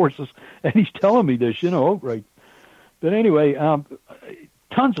Armed Forces, and he's telling me this, right. But anyway,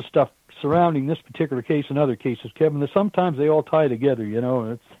 tons of stuff surrounding this particular case and other cases, Kevin. Sometimes they all tie together,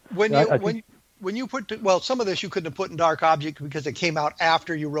 When you put some of this you couldn't have put in Dark Object because it came out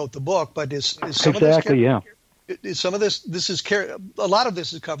after you wrote the book, but is some exactly, of this is some of this is a lot of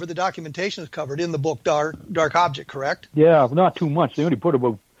this is covered. The documentation is covered in the book Dark Object, correct? Yeah, not too much. They only put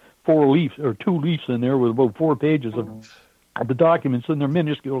about 2 leaves in there with about 4 pages of the documents, and they're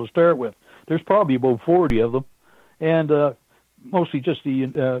minuscule to start with. There's probably about 40 of them, and mostly just the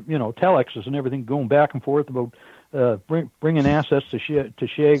telexes and everything going back and forth about bringing assets to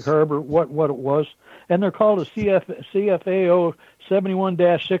Shag Harbour, what it was. And they're called a CFAO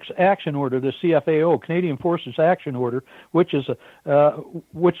 71-6 action order, the CFAO, Canadian Forces Action Order, which is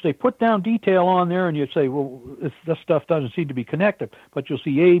which they put down detail on there, and you'd say, well, this stuff doesn't seem to be connected. But you'll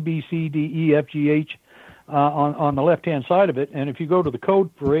see A, B, C, D, E, F, G, H on the left-hand side of it. And if you go to the code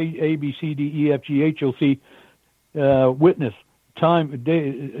for A, B, C, D, E, F, G, H, you'll see witness, time,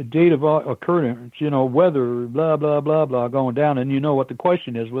 date of occurrence, weather, blah, blah, blah, blah, going down, and you know what the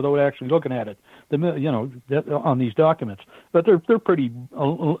question is without actually looking at it, on these documents. But they're pretty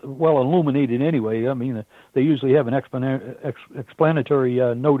well illuminated anyway. I mean, they usually have an explanatory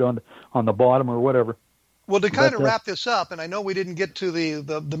note on the bottom or whatever. Well, to kind of wrap this up, and I know we didn't get to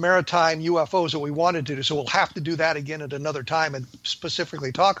the maritime UFOs that we wanted to, so we'll have to do that again at another time and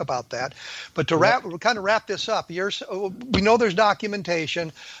specifically talk about that. But to wrap this up, we know there's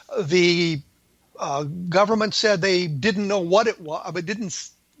documentation. The government said they didn't know what it was, but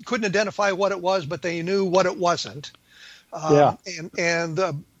couldn't identify what it was, but they knew what it wasn't.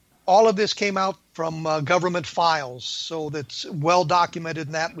 And all of this came out from government files, so that's well documented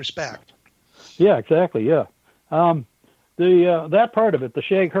in that respect. Yeah, exactly. Yeah, that part of it, the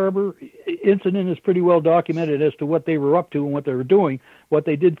Shag Harbour incident, is pretty well documented as to what they were up to and what they were doing, what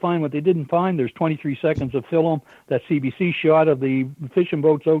they did find, what they didn't find. There's 23 seconds of film that CBC shot of the fishing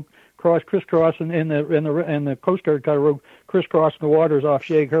boats out crisscrossing, and the Coast Guard cutter crisscrossing the waters off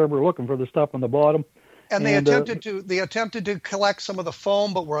Shag Harbour looking for the stuff on the bottom. And they attempted to collect some of the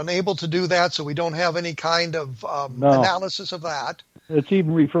foam, but were unable to do that, so we don't have any kind of analysis of that. It's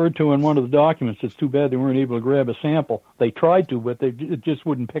even referred to in one of the documents. It's too bad they weren't able to grab a sample. They tried to, but it just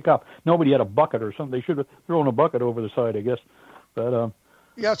wouldn't pick up. Nobody had a bucket or something. They should have thrown a bucket over the side, I guess. But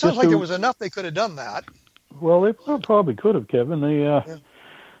it sounds like there was enough they could have done that. Well, they probably could have, Kevin.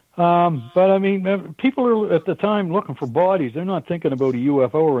 But I mean, people are at the time looking for bodies. They're not thinking about a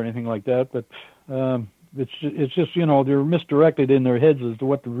UFO or anything like that. But it's just they're misdirected in their heads as to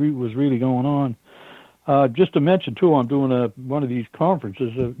what was really going on. Just to mention, too, I'm doing one of these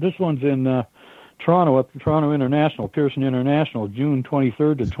conferences. This one's in Toronto, at the Toronto International, Pearson International, June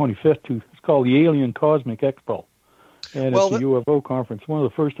 23rd to 25th. It's called the Alien Cosmic Expo. And it's a UFO conference, one of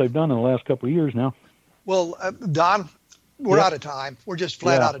the first I've done in the last couple of years now. Well, Don, We're out of time. We're just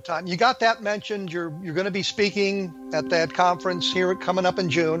flat out of time. You got that mentioned. You're going to be speaking at that conference here coming up in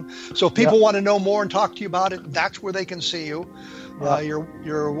June. So if people want to know more and talk to you about it, that's where they can see you. Your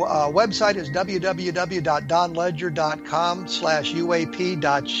website is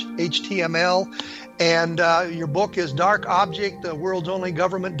www.donledger.com/uap.html. And your book is Dark Object, the world's only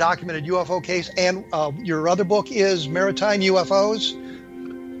government documented UFO case. And your other book is Maritime UFOs.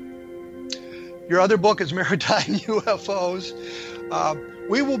 Your other book is Maritime UFOs.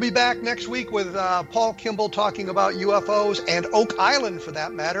 We will be back next week with Paul Kimball talking about UFOs and Oak Island for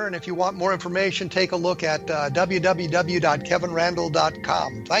that matter. And if you want more information, take a look at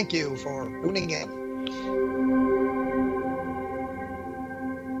www.kevinrandall.com. Thank you for tuning in.